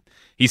like he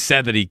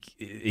said that he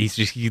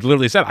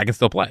literally said, I can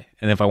still play.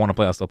 And if I want to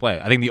play, I'll still play.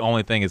 I think the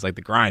only thing is like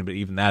the grind, but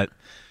even that.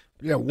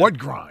 Yeah, what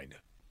grind?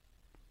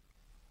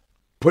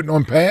 Putting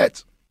on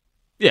pads?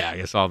 Yeah, I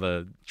guess all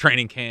the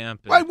training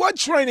camp. Like what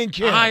training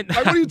camp?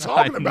 What are you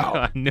talking about?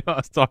 I knew I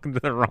was talking to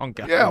the wrong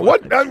guy. Yeah,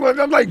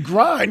 I'm like,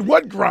 grind?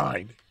 What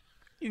grind?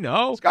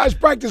 This guy's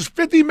practice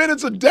 50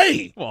 minutes a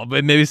day. Well,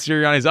 but maybe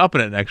Sirianni's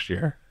upping it next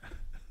year.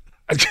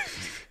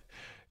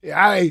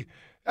 Yeah,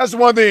 that's the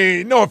one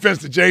thing. No offense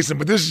to Jason,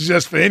 but this is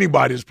just for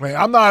anybody that's playing.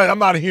 I'm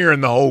not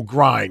hearing the whole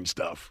grind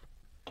stuff.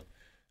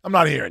 I'm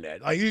not hearing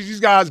that. Like these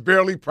guys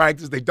barely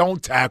practice. They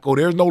don't tackle.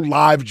 There's no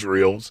live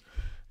drills.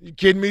 You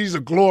kidding me? These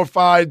are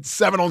glorified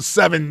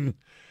 7-on-7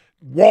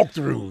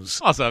 walkthroughs.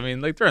 Also,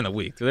 during the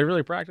week, do they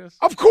really practice?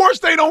 Of course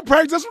they don't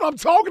practice. That's what I'm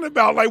talking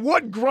about. Like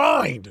what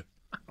grind?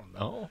 I don't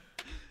know.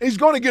 He's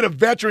going to get a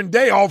veteran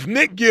day off.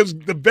 Nick gives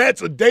the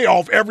vets a day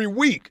off every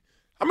week.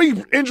 How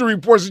many injury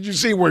reports did you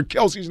see where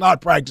Kelce's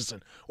not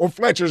practicing or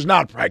Fletcher's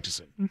not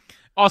practicing?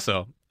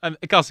 Also,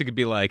 Kelce could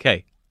be like,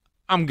 hey,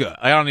 I'm good.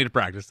 I don't need to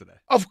practice today.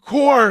 Of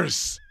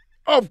course.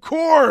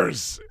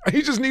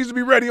 He just needs to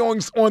be ready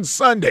on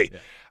Sunday. Yeah.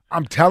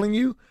 I'm telling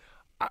you,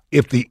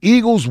 if the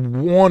Eagles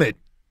wanted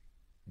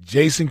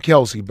Jason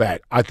Kelce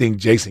back, I think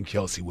Jason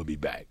Kelce would be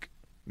back.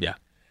 Yeah.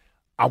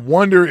 I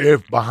wonder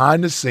if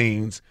behind the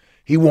scenes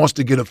he wants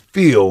to get a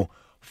feel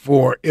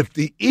for if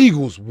the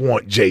Eagles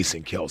want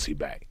Jason Kelce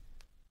back.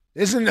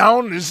 This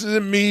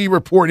isn't me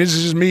reporting. This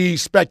is just me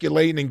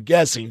speculating and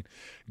guessing,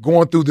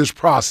 going through this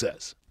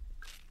process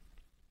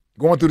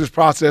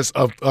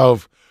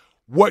of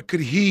what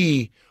could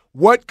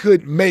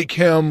make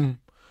him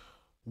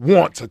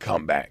want to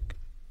come back.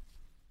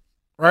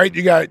 Right?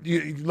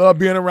 You love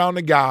being around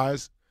the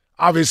guys.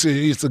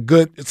 Obviously, it's a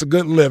good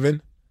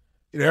living.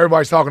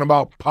 Everybody's talking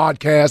about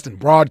podcast and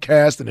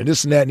broadcasting and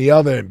this and that and the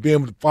other and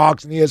being with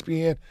Fox and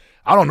ESPN.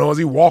 I don't know. Is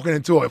he walking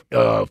into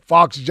a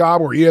Fox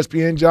job or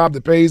ESPN job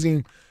that pays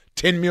him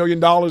 $10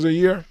 million a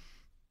year?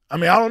 I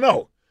don't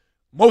know.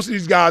 Most of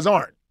these guys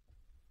aren't.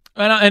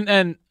 I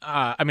can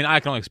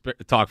only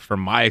talk from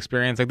my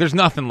experience. Like, there's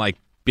nothing like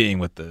being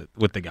with the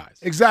guys.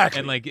 Exactly.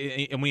 And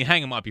and when you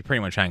hang them up, you pretty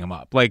much hang them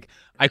up. Like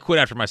I quit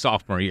after my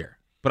sophomore year,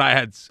 but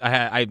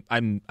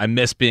I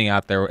miss being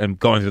out there and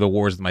going through the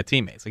wars with my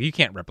teammates. Like you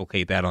can't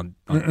replicate that on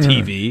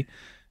TV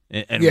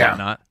and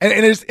whatnot.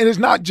 And it's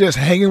not just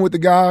hanging with the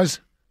guys.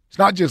 It's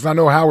not just, I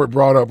know Howard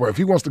brought up, where if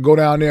he wants to go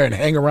down there and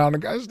hang around the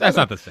guys. That's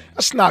not the same.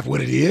 That's not what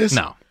it is.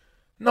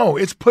 No,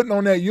 it's putting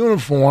on that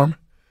uniform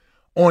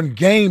on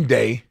game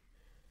day,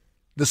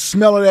 the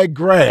smell of that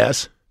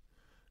grass,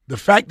 the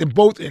fact that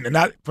and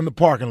not from the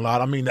parking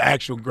lot, I mean the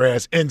actual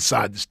grass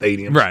inside the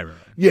stadium. Right.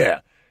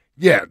 Yeah,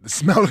 the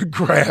smell of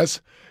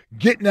grass,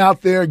 getting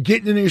out there,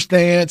 getting in your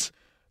stance,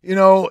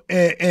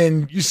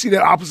 and you see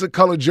that opposite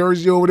color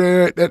jersey over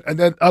there,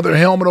 that other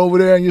helmet over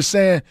there, and you're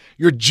saying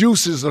your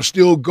juices are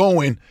still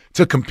going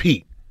to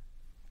compete.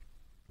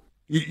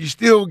 You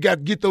still got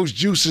to get those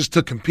juices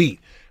to compete.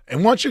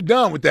 And once you're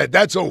done with that,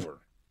 that's over.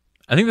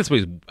 I think that's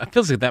what I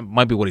feels like that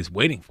might be what he's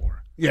waiting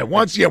for. Yeah,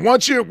 once you're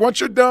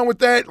done with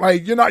that,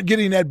 like you're not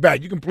getting that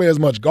back. You can play as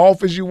much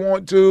golf as you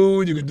want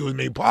to, you can do as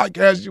many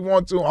podcasts as you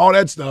want to, all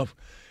that stuff.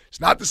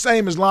 It's not the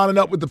same as lining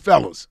up with the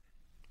fellas.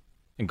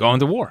 And going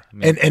to war.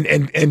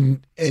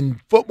 And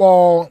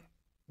football,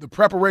 the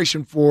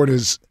preparation for it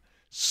is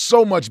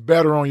so much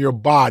better on your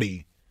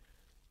body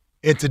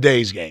in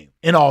today's game,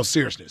 in all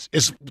seriousness.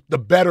 It's the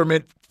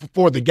betterment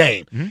for the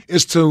game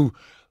is to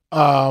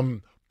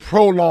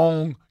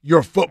prolong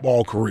your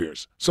football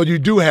careers. So you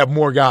do have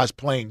more guys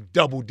playing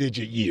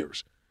double-digit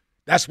years.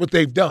 That's what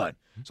they've done.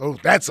 So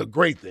that's a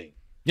great thing.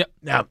 Yep.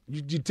 Now,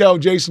 you tell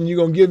Jason you're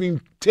going to give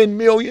him $10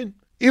 million,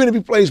 even if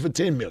he plays for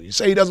 $10 million.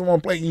 Say he doesn't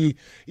want to play,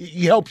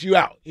 he helps you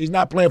out. He's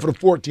not playing for the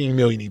 $14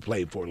 million he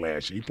played for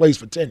last year. He plays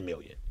for $10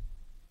 million.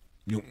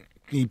 Can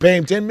you pay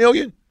him $10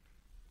 million?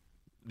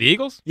 The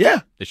Eagles?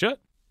 Yeah. They should.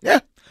 Yeah.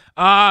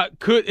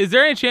 Is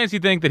there any chance you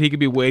think that he could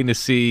be waiting to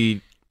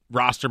see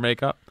roster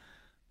makeup?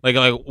 Like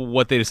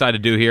what they decide to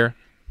do here?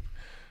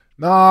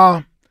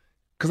 Nah,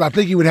 because I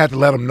think he would have to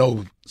let them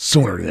know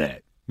sooner than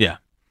that. Yeah.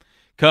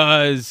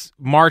 Because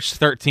March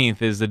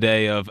 13th is the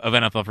day of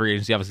NFL free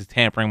agency. Obviously,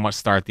 tampering must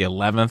start the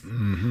 11th.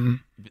 Mm-hmm.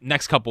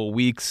 Next couple of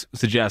weeks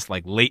suggest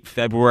like late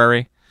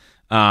February.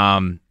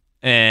 And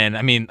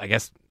I mean, I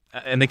guess,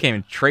 and they can't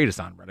even trade us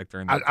on Reddick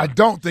during that I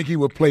don't think he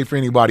would play for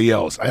anybody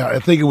else. I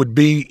think it would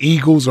be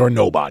Eagles or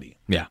nobody.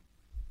 Yeah.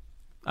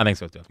 I think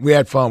so too. We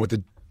had fun with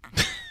the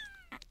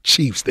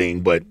Chiefs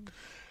thing, but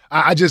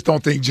I just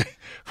don't think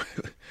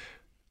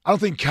I don't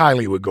think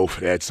Kylie would go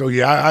for that. So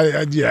yeah,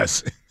 I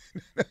yes.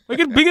 we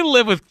could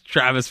live with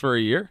Travis for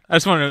a year. I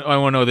want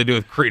to know what they do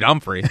with Creed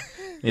Humphrey,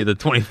 the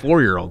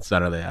 24-year-old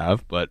center they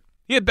have. But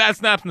he had bad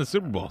snaps in the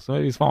Super Bowl, so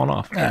maybe he's falling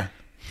off. Yeah.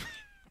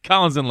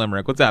 Colin's in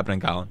Limerick. What's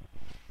happening, Colin?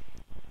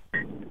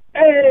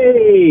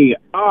 Hey,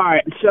 all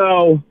right.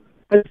 So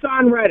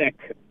Hassan Reddick,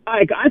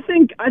 I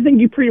think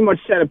you pretty much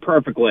said it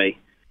perfectly.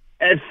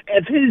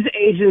 If his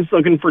agent's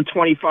looking for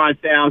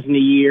 $25,000 a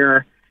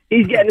year,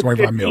 he's getting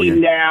 $15 million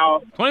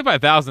now.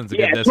 $25,000 is a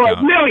good discount.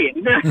 $12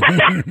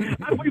 million.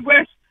 We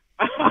wish.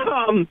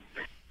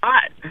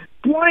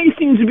 20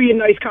 seems to be a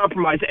nice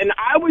compromise, and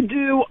I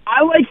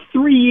like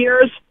 3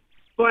 years,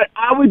 but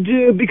I would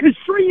do, because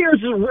 3 years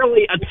is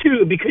really a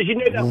 2, because you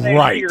know that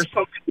last year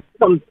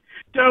something.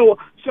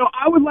 So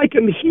I would like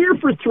him here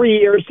for 3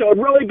 years, so it'd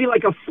really be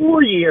like a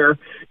 4-year,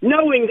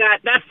 knowing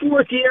that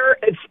fourth year,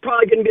 it's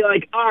probably going to be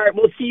like, all right,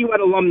 we'll see you at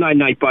alumni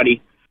night,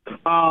 buddy.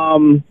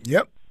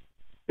 Yep.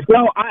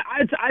 So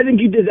I think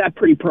you did that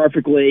pretty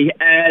perfectly.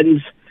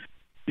 And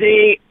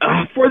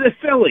for the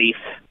Phillies,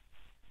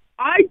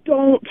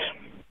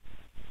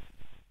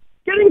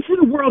 getting to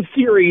the World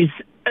Series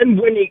and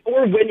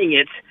winning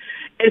it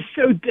is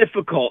so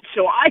difficult.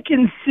 So I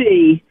can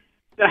see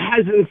the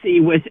hesitancy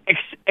with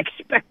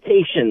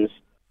expectations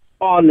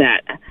on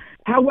that.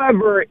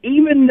 However,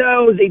 even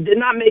though they did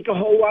not make a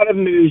whole lot of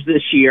moves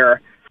this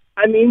year,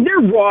 I mean, their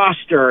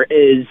roster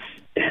is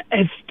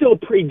still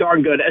pretty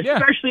darn good,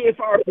 especially if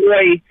our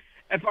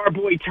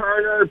boy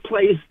Turner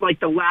plays like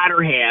the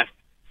latter half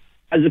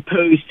as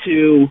opposed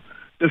to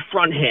the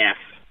front half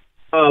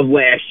of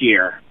last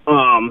year.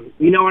 You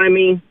know what I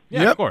mean?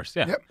 Yeah, of course.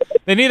 Yeah,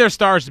 they need their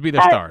stars to be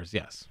their stars.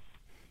 Yes.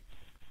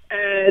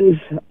 And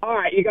all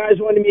right, you guys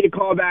wanted me to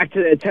call back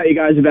to tell you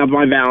guys about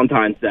my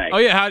Valentine's Day. Oh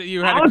yeah,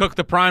 you had to cook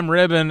the prime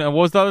rib, and what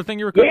was the other thing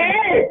you were cooking?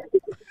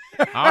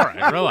 Yeah. All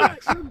right,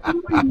 relax.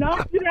 You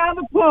knocked it out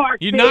of the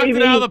park. You knocked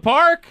it out of the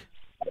park?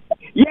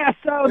 Yeah.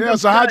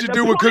 So how'd you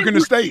do with cooking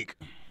the steak?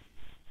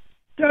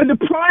 So the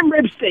prime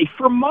rib steak,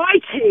 for my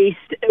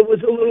taste, it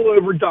was a little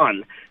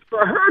overdone.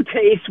 For her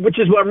taste, which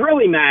is what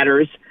really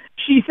matters,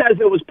 she says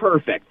it was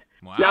perfect.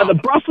 Wow. Now the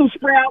Brussels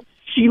sprouts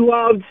she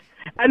loved.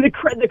 And the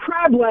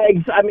crab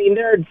legs, I mean,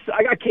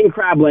 I got king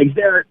crab legs.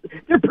 They're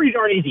pretty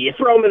darn easy. You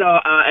throw them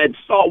in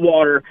salt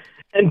water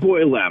and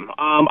boil them.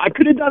 I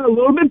could have done a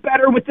little bit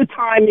better with the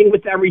timing,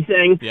 with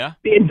everything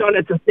being done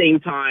at the same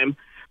time.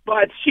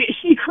 But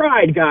she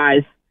cried,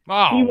 guys.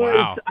 Oh,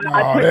 wow.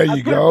 There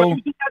you go.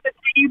 At the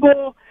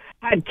table,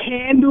 had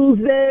candles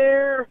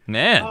there.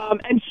 Man.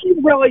 And she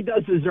really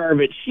does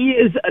deserve it. She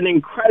is an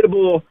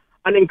incredible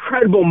an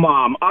incredible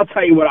mom. I'll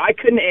tell you what, I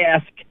couldn't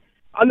ask.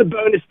 I'm the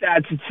bonus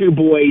dad to 2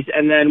 boys,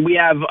 and then we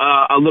have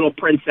a little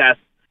princess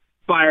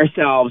by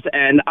ourselves,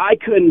 and I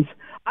couldn't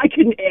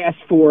ask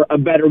for a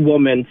better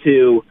woman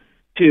to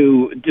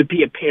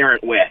be a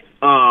parent with.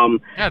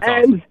 That's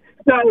awesome.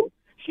 So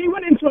she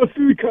went into a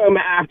food coma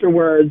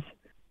afterwards.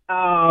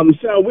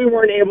 So we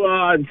weren't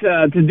able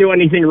to do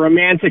anything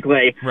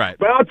romantically. Right.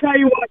 But I'll tell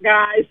you what,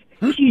 guys,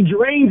 she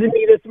drained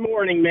me this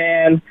morning,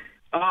 man.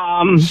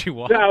 She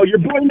what? So your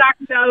boy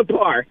knocked it out of the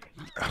park.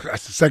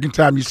 That's the second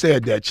time you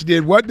said that. She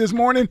did what this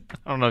morning?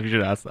 I don't know if you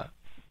should ask that.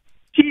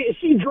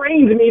 She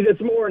drained me this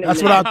morning.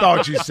 That's what I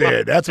thought you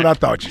said. That's what I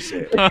thought you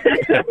said.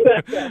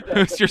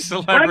 Who's your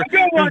celebrity? Have a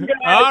good one, guys.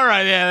 All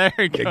right, yeah,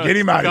 there you go. Yeah, get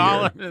him out of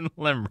Colin here. and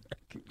Limerick.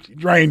 She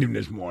drained him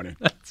this morning.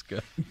 That's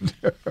good.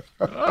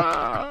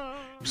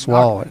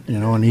 Swallow it,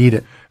 and eat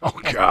it. Oh,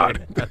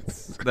 God.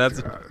 That's about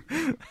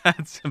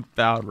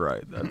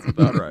right. That's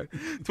about right.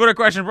 Twitter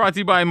question brought to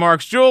you by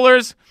Mark's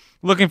Jewelers.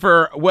 Looking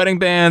for wedding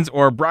bands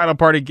or bridal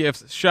party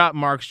gifts? Shop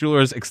Mark's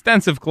Jewelers'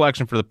 extensive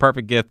collection for the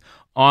perfect gift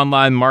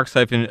online,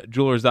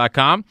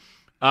 marks-jewelers.com.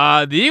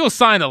 The Eagles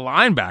signed a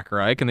linebacker,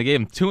 right? And they gave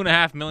him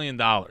 $2.5 million.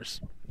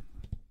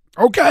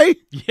 Okay.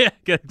 Yeah,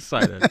 get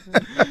excited.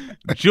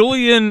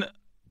 Julian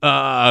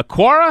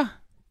Aquara?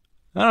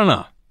 I don't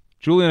know.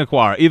 Julian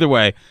Aquara. Either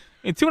way,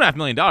 $2.5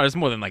 million is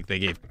more than like they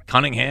gave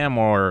Cunningham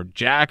or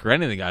Jack or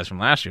any of the guys from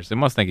last year. So they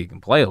must think he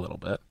can play a little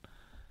bit.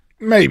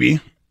 Maybe.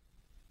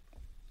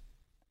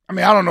 I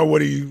mean, I don't know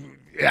what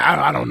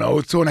I don't know.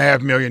 It's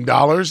 $2.5 million.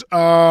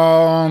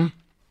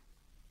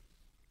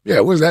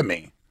 Yeah, what does that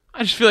mean?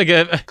 I just feel like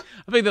I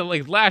think that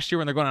like last year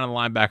when they're going on the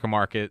linebacker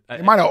market,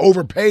 They might have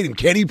overpaid him.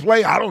 Can he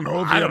play? I don't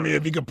know.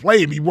 If he could play,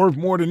 he'd be worth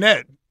more than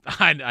that.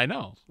 I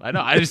know.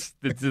 It's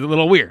a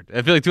little weird.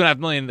 I feel like $2.5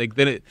 million. Like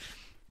they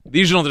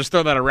usually don't just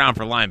throw that around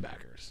for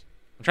linebackers.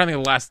 I'm trying to think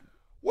of the last.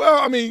 Well,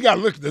 I mean, you got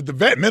to look. The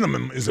vet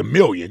minimum is $1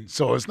 million,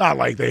 so it's not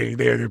like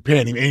they're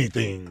paying him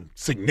anything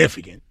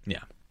significant. Yeah,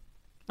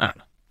 I don't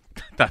know.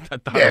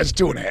 Yeah, it's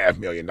 $2.5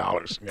 million.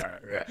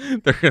 Yeah.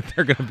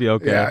 They're going to be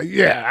okay.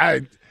 Yeah.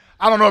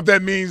 I don't know if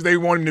that means they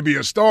want him to be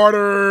a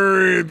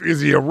starter.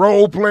 Is he a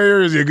role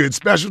player? Is he a good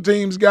special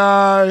teams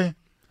guy? I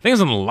think he's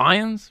on the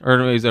Lions,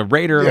 or he's a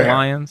Raider of the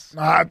Lions.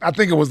 I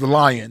think it was the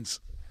Lions.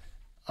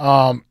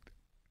 I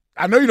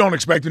know you don't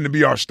expect him to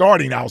be our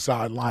starting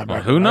outside linebacker.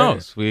 Well, who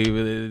knows? We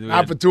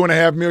Not for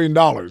 $2.5 million.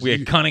 We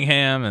had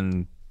Cunningham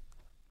and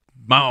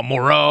Miles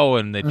Moreau,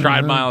 and they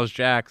tried Miles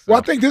Jack. So.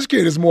 Well, I think this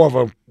kid is more of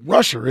a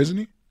rusher, isn't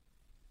he?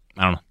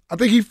 I don't know. I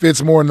think he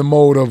fits more in the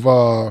mode of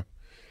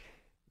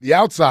the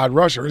outside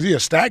rusher. Is he a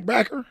stack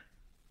backer?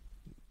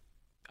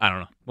 I don't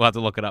know. We'll have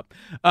to look it up.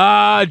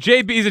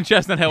 JB's in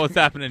Chestnut Hill. What's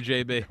happening,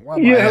 JB?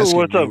 Yeah,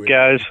 what's up,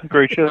 guys?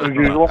 Great show as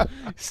usual.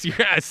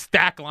 You're a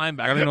stack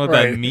linebacker. I don't even know what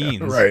that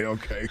means. Right,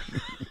 okay.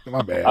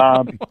 My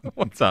bad.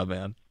 What's up,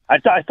 man? I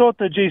thought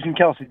the Jason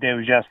Kelce day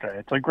was yesterday.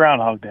 It's like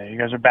Groundhog Day. You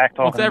guys are back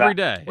talking It's every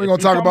day. We're going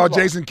to talk about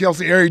Jason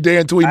Kelce every day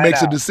until he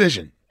makes a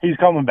decision. He's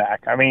coming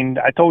back. I mean,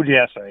 I told you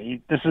yesterday.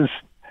 This is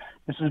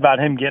about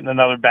him getting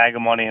another bag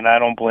of money, and I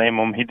don't blame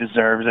him. He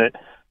deserves it.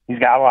 He's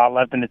got a lot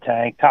left in the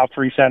tank. Top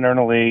 3 center in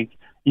the league.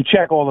 You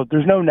check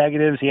there's no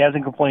negatives. He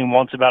hasn't complained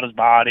once about his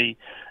body.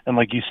 And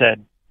like you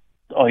said,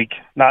 it's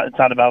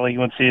not about like he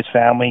wants to see his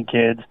family and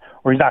kids,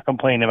 or he's not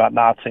complaining about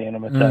not seeing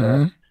them, et cetera.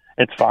 Mm-hmm.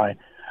 It's fine.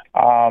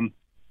 I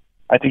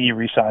think he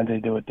resigns, they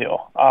do a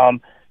deal.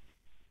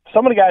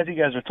 Some of the guys you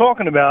guys are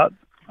talking about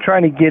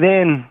trying to get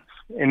in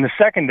the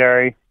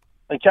secondary,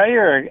 like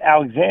Jair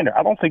Alexander,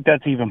 I don't think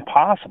that's even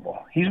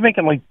possible. He's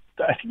making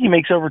I think he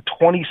makes over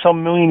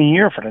 $20-some million a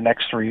year for the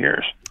next 3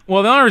 years.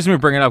 Well, the only reason we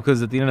bring it up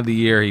because at the end of the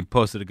year he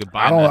posted a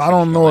goodbye. I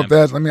don't know if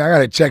that's. I mean, I got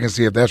to check and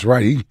see if that's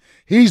right.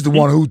 He's the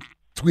one who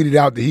tweeted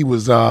out that he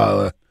was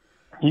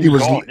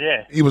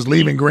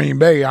leaving Green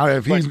Bay.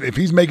 If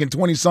he's making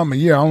 20-something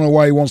a year, I don't know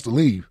why he wants to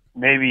leave.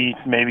 Maybe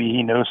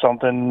he knows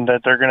something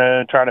that they're going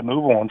to try to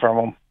move on from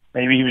him.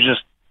 Maybe he was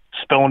just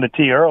spilling the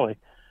tea early.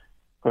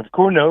 But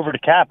according to Over the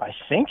Cap, I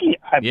think he's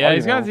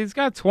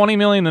got $20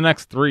 million the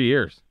next 3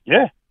 years.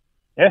 Yeah.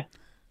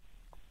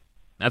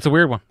 That's a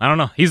weird one. I don't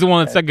know. He's the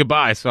one that said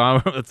goodbye,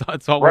 so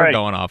that's all we're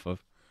going off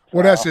of.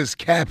 Well, that's his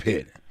cap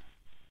hit.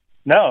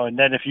 No, and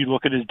then if you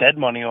look at his dead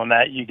money on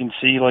that, you can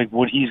see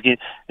what he's get.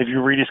 If you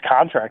read his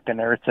contract in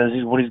there, it says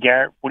what he's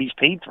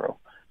paid through.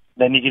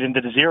 Then you get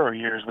into the 0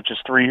 years, which is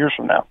 3 years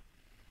from now.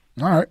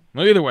 All right.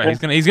 Well, either way,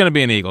 he's gonna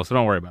be an Eagle, so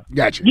don't worry about it.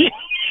 Gotcha.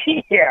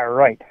 Yeah,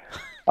 right.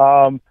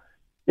 I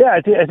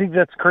think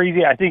that's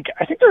crazy. I think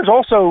there's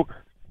also.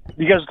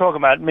 You guys are talking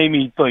about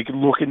maybe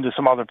look into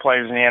some other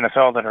players in the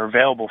NFL that are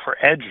available for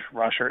edge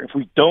rusher. If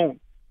we don't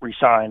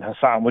re-sign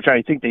Hassan, which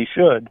I think they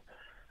should,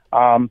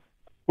 what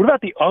about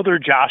the other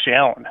Josh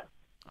Allen?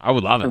 I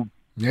would love it.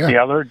 Yeah.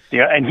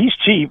 And he's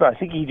cheap. I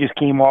think he just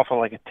came off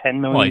of a $10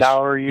 million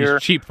a year.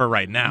 He's cheap for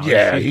right now.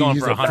 Yeah, he's going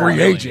he's for a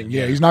free agent.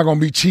 Yeah, he's not going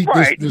to be cheap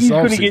this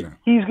offseason.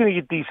 He's going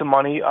to get decent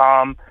money.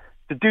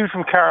 the dude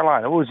from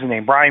Carolina, what was his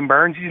name? Brian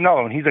Burns. He's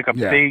another one. He's like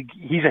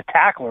he's a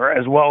tackler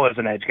as well as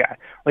an edge guy.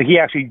 Like he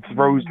actually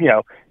throws,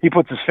 he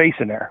puts his face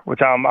in there,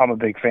 which I'm a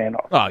big fan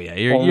of. Oh yeah,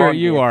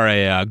 you are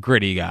a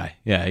gritty guy.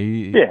 Yeah,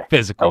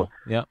 physical.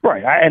 Yeah,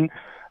 right. And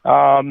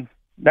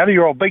now that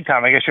you're all big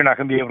time, I guess you're not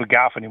going to be able to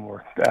golf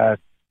anymore.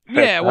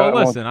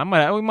 Listen,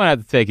 we might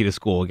have to take you to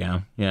school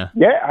again. Yeah.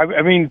 Yeah,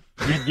 I mean,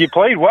 you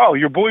played well.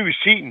 Your boy was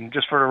cheating,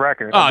 just for the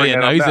record.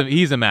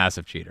 He's a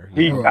massive cheater.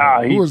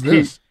 Who was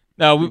this?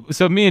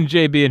 So me and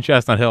JB and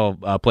Chestnut Hill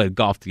played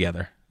golf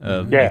together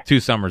like 2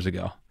 summers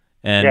ago.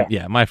 And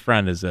my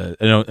friend is a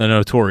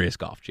notorious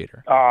golf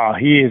cheater.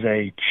 He is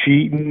a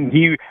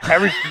cheating.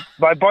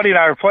 My buddy and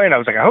I were playing. I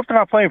was like, I hope they're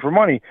not playing for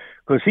money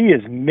because he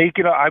is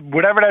making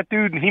whatever that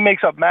dude. He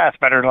makes up math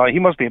better than he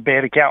must be a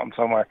bad accountant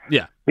somewhere.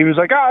 Yeah. He was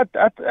like,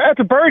 that's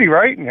a birdie,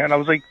 right? And I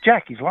was like,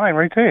 Jack, he's lying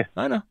right to you.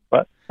 I know,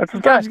 but that's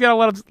you got to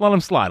let him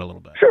slide a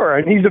little bit. Sure,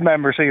 and he's a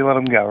member, so you let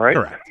him go, right?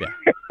 Correct.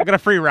 Yeah. I got a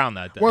free round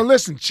that day. Well,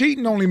 listen,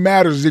 cheating only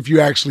matters if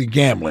you're actually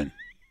gambling.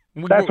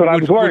 That's what I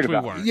was worried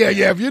about. Yeah.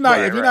 If you're not,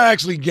 not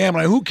actually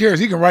gambling, who cares?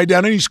 He can write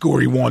down any score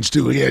he wants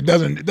to. Yeah, it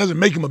doesn't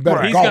make him a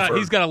better golfer.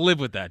 He's got to live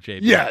with that, JB.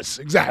 Yes,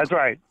 exactly. That's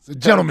right. It's a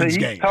gentleman's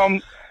game.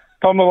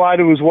 Tell him to lie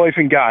to his wife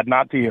and God,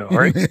 not to you.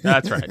 Right?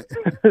 That's right.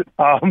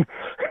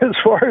 As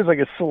far as like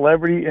a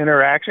celebrity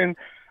interaction,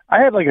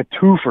 I had like a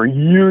twofer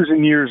years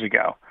and years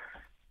ago.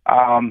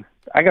 I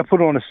got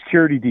put on a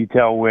security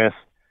detail with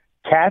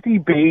Kathy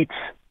Bates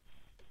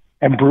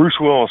and Bruce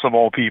Willis, of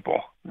all people.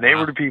 They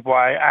were the people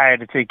I had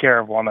to take care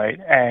of one night.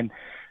 And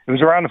it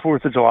was around the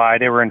 4th of July.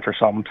 They were in for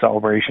some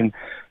celebration.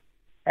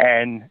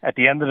 And at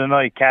the end of the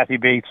night, Kathy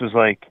Bates was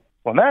like,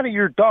 well, now that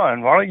you're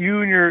done, why don't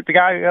you and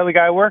the other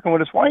guy working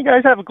with us, why don't you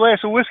guys have a glass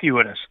of whiskey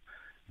with us?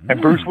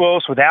 And Bruce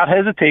Willis, without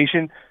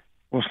hesitation,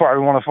 was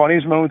probably one of the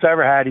funniest moments I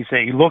ever had.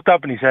 He looked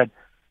up and he said,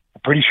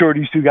 I'm pretty sure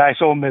these two guys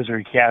saw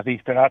misery, Kathy.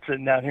 They're not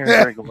sitting down here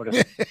and drinking with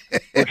us,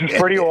 which was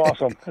pretty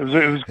awesome. It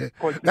was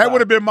quite that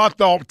would have been my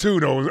thought too,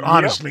 though.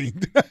 Honestly,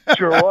 yep.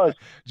 Sure was.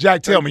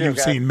 Jack, tell me you've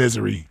seen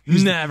Misery.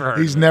 He's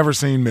never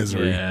seen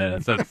Misery. Yeah,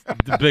 it's a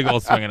big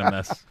old swing and a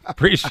miss.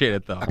 Appreciate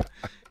it though.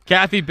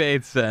 Kathy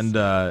Bates and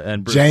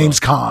Bruce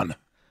James Willis. Caan,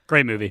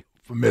 great movie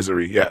for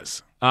Misery.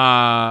 Yes,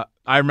 I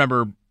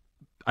remember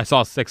I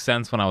saw Sixth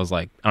Sense when I was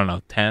like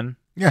 10.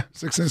 Yeah,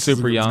 Sixth Sense,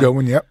 super young. Good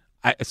one. Yep.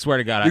 I swear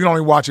to God, you can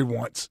only watch it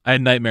once. I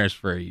had nightmares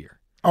for a year.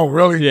 Oh,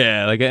 really?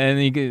 Yeah,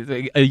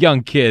 a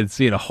young kid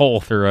seeing a hole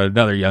through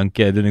another young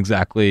kid didn't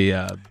exactly.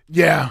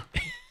 Yeah,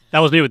 that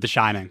was me with The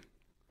Shining.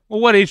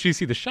 Well, what age did you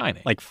see The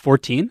Shining? Like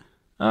 14.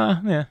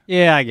 Yeah.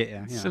 Yeah, I get you.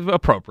 Yeah. It's an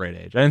appropriate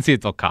age. I didn't see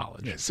it till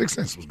college. Yeah, Sixth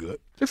Sense was good.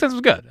 Sixth Sense was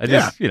good. I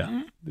just,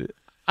 I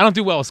don't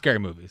do well with scary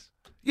movies.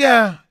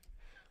 Yeah.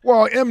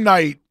 Well, M.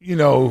 Night, he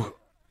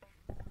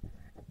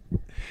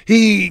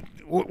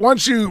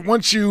once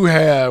you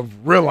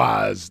have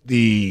realized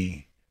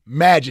the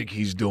magic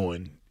he's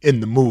doing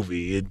in the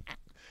movie,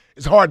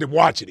 it's hard to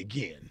watch it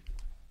again.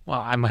 Well,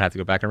 I might have to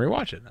go back and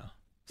rewatch it now.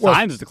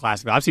 Signs is the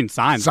classic. I've seen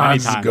Signs many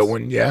times. Signs is a good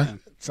one, yeah.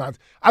 Signs.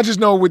 I just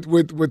know with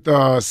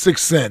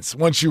Sixth Sense,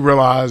 once you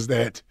realize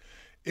that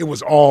it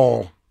was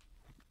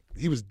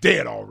he was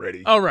dead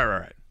already. Oh,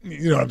 right.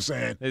 You know what I'm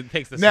saying? It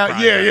takes the now,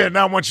 surprise. yeah.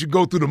 Now, once you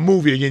go through the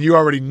movie again, you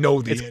already know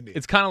the ending.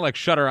 It's kind of like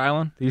Shutter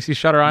Island. Did you see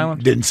Shutter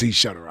Island? Didn't see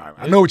Shutter Island.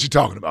 I know what you're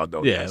talking about,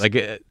 though. Yeah,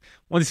 yes.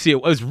 Once you see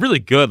it was really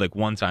good, like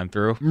one time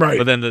through. Right.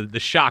 But then the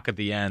shock at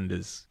the end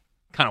is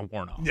kind of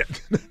worn off. Yeah.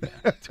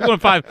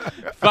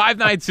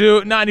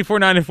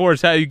 215-592-9494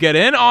 is how you get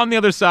in. On the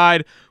other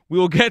side, we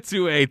will get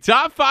to a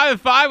top 5 at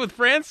 5 with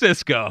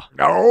Francisco.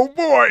 Oh,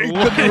 boy.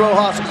 Cookie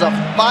Rojas is a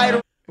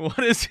fighter. What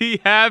does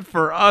he have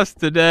for us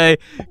today?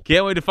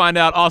 Can't wait to find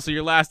out. Also,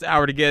 your last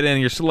hour to get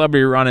in, your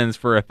celebrity run-ins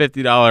for a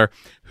 $50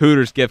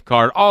 Hooters gift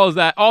card. All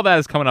that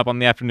is coming up on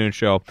the afternoon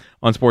show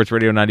on Sports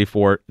Radio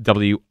 94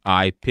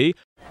 WIP.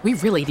 We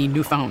really need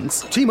new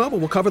phones. T-Mobile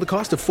will cover the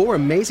cost of 4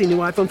 amazing new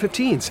iPhone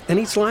 15s, and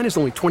each line is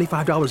only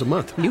 $25 a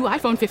month. New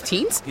iPhone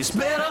 15s? It's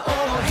better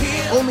over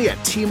here. Only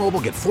at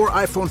T-Mobile, get 4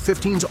 iPhone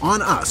 15s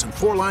on us and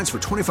 4 lines for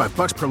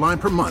 $25 per line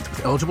per month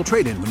with eligible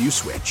trade-in when you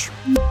switch.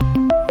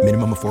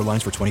 Minimum of 4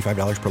 lines for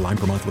 $25 per line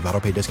per month with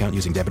autopay discount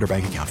using debit or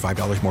bank account.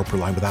 $5 more per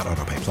line without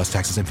autopay, plus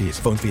taxes and fees.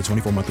 Phone fee at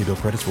 24 monthly bill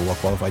credits for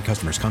well-qualified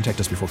customers. Contact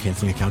us before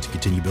canceling account to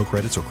continue bill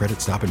credits or credit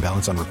stop and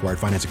balance on required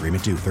finance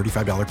agreement due.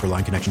 $35 per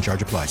line connection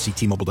charge applies. See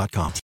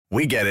T-Mobile.com.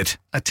 We get it.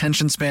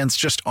 Attention spans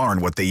just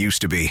aren't what they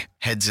used to be.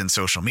 Heads in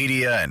social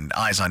media and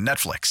eyes on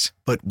Netflix.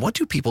 But what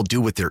do people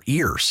do with their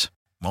ears?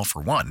 Well,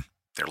 for one,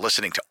 they're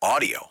listening to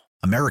audio.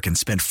 Americans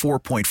spend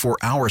 4.4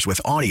 hours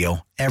with audio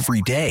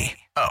every day.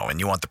 Oh,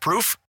 and you want the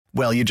proof?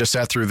 Well, you just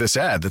sat through this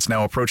ad that's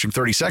now approaching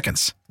 30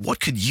 seconds.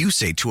 What could you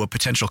say to a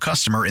potential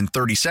customer in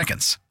 30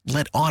 seconds?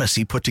 Let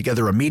Odyssey put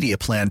together a media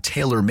plan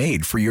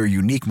tailor-made for your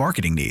unique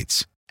marketing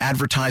needs.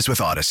 Advertise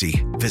with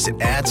Odyssey. Visit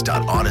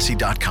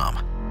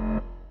ads.odyssey.com.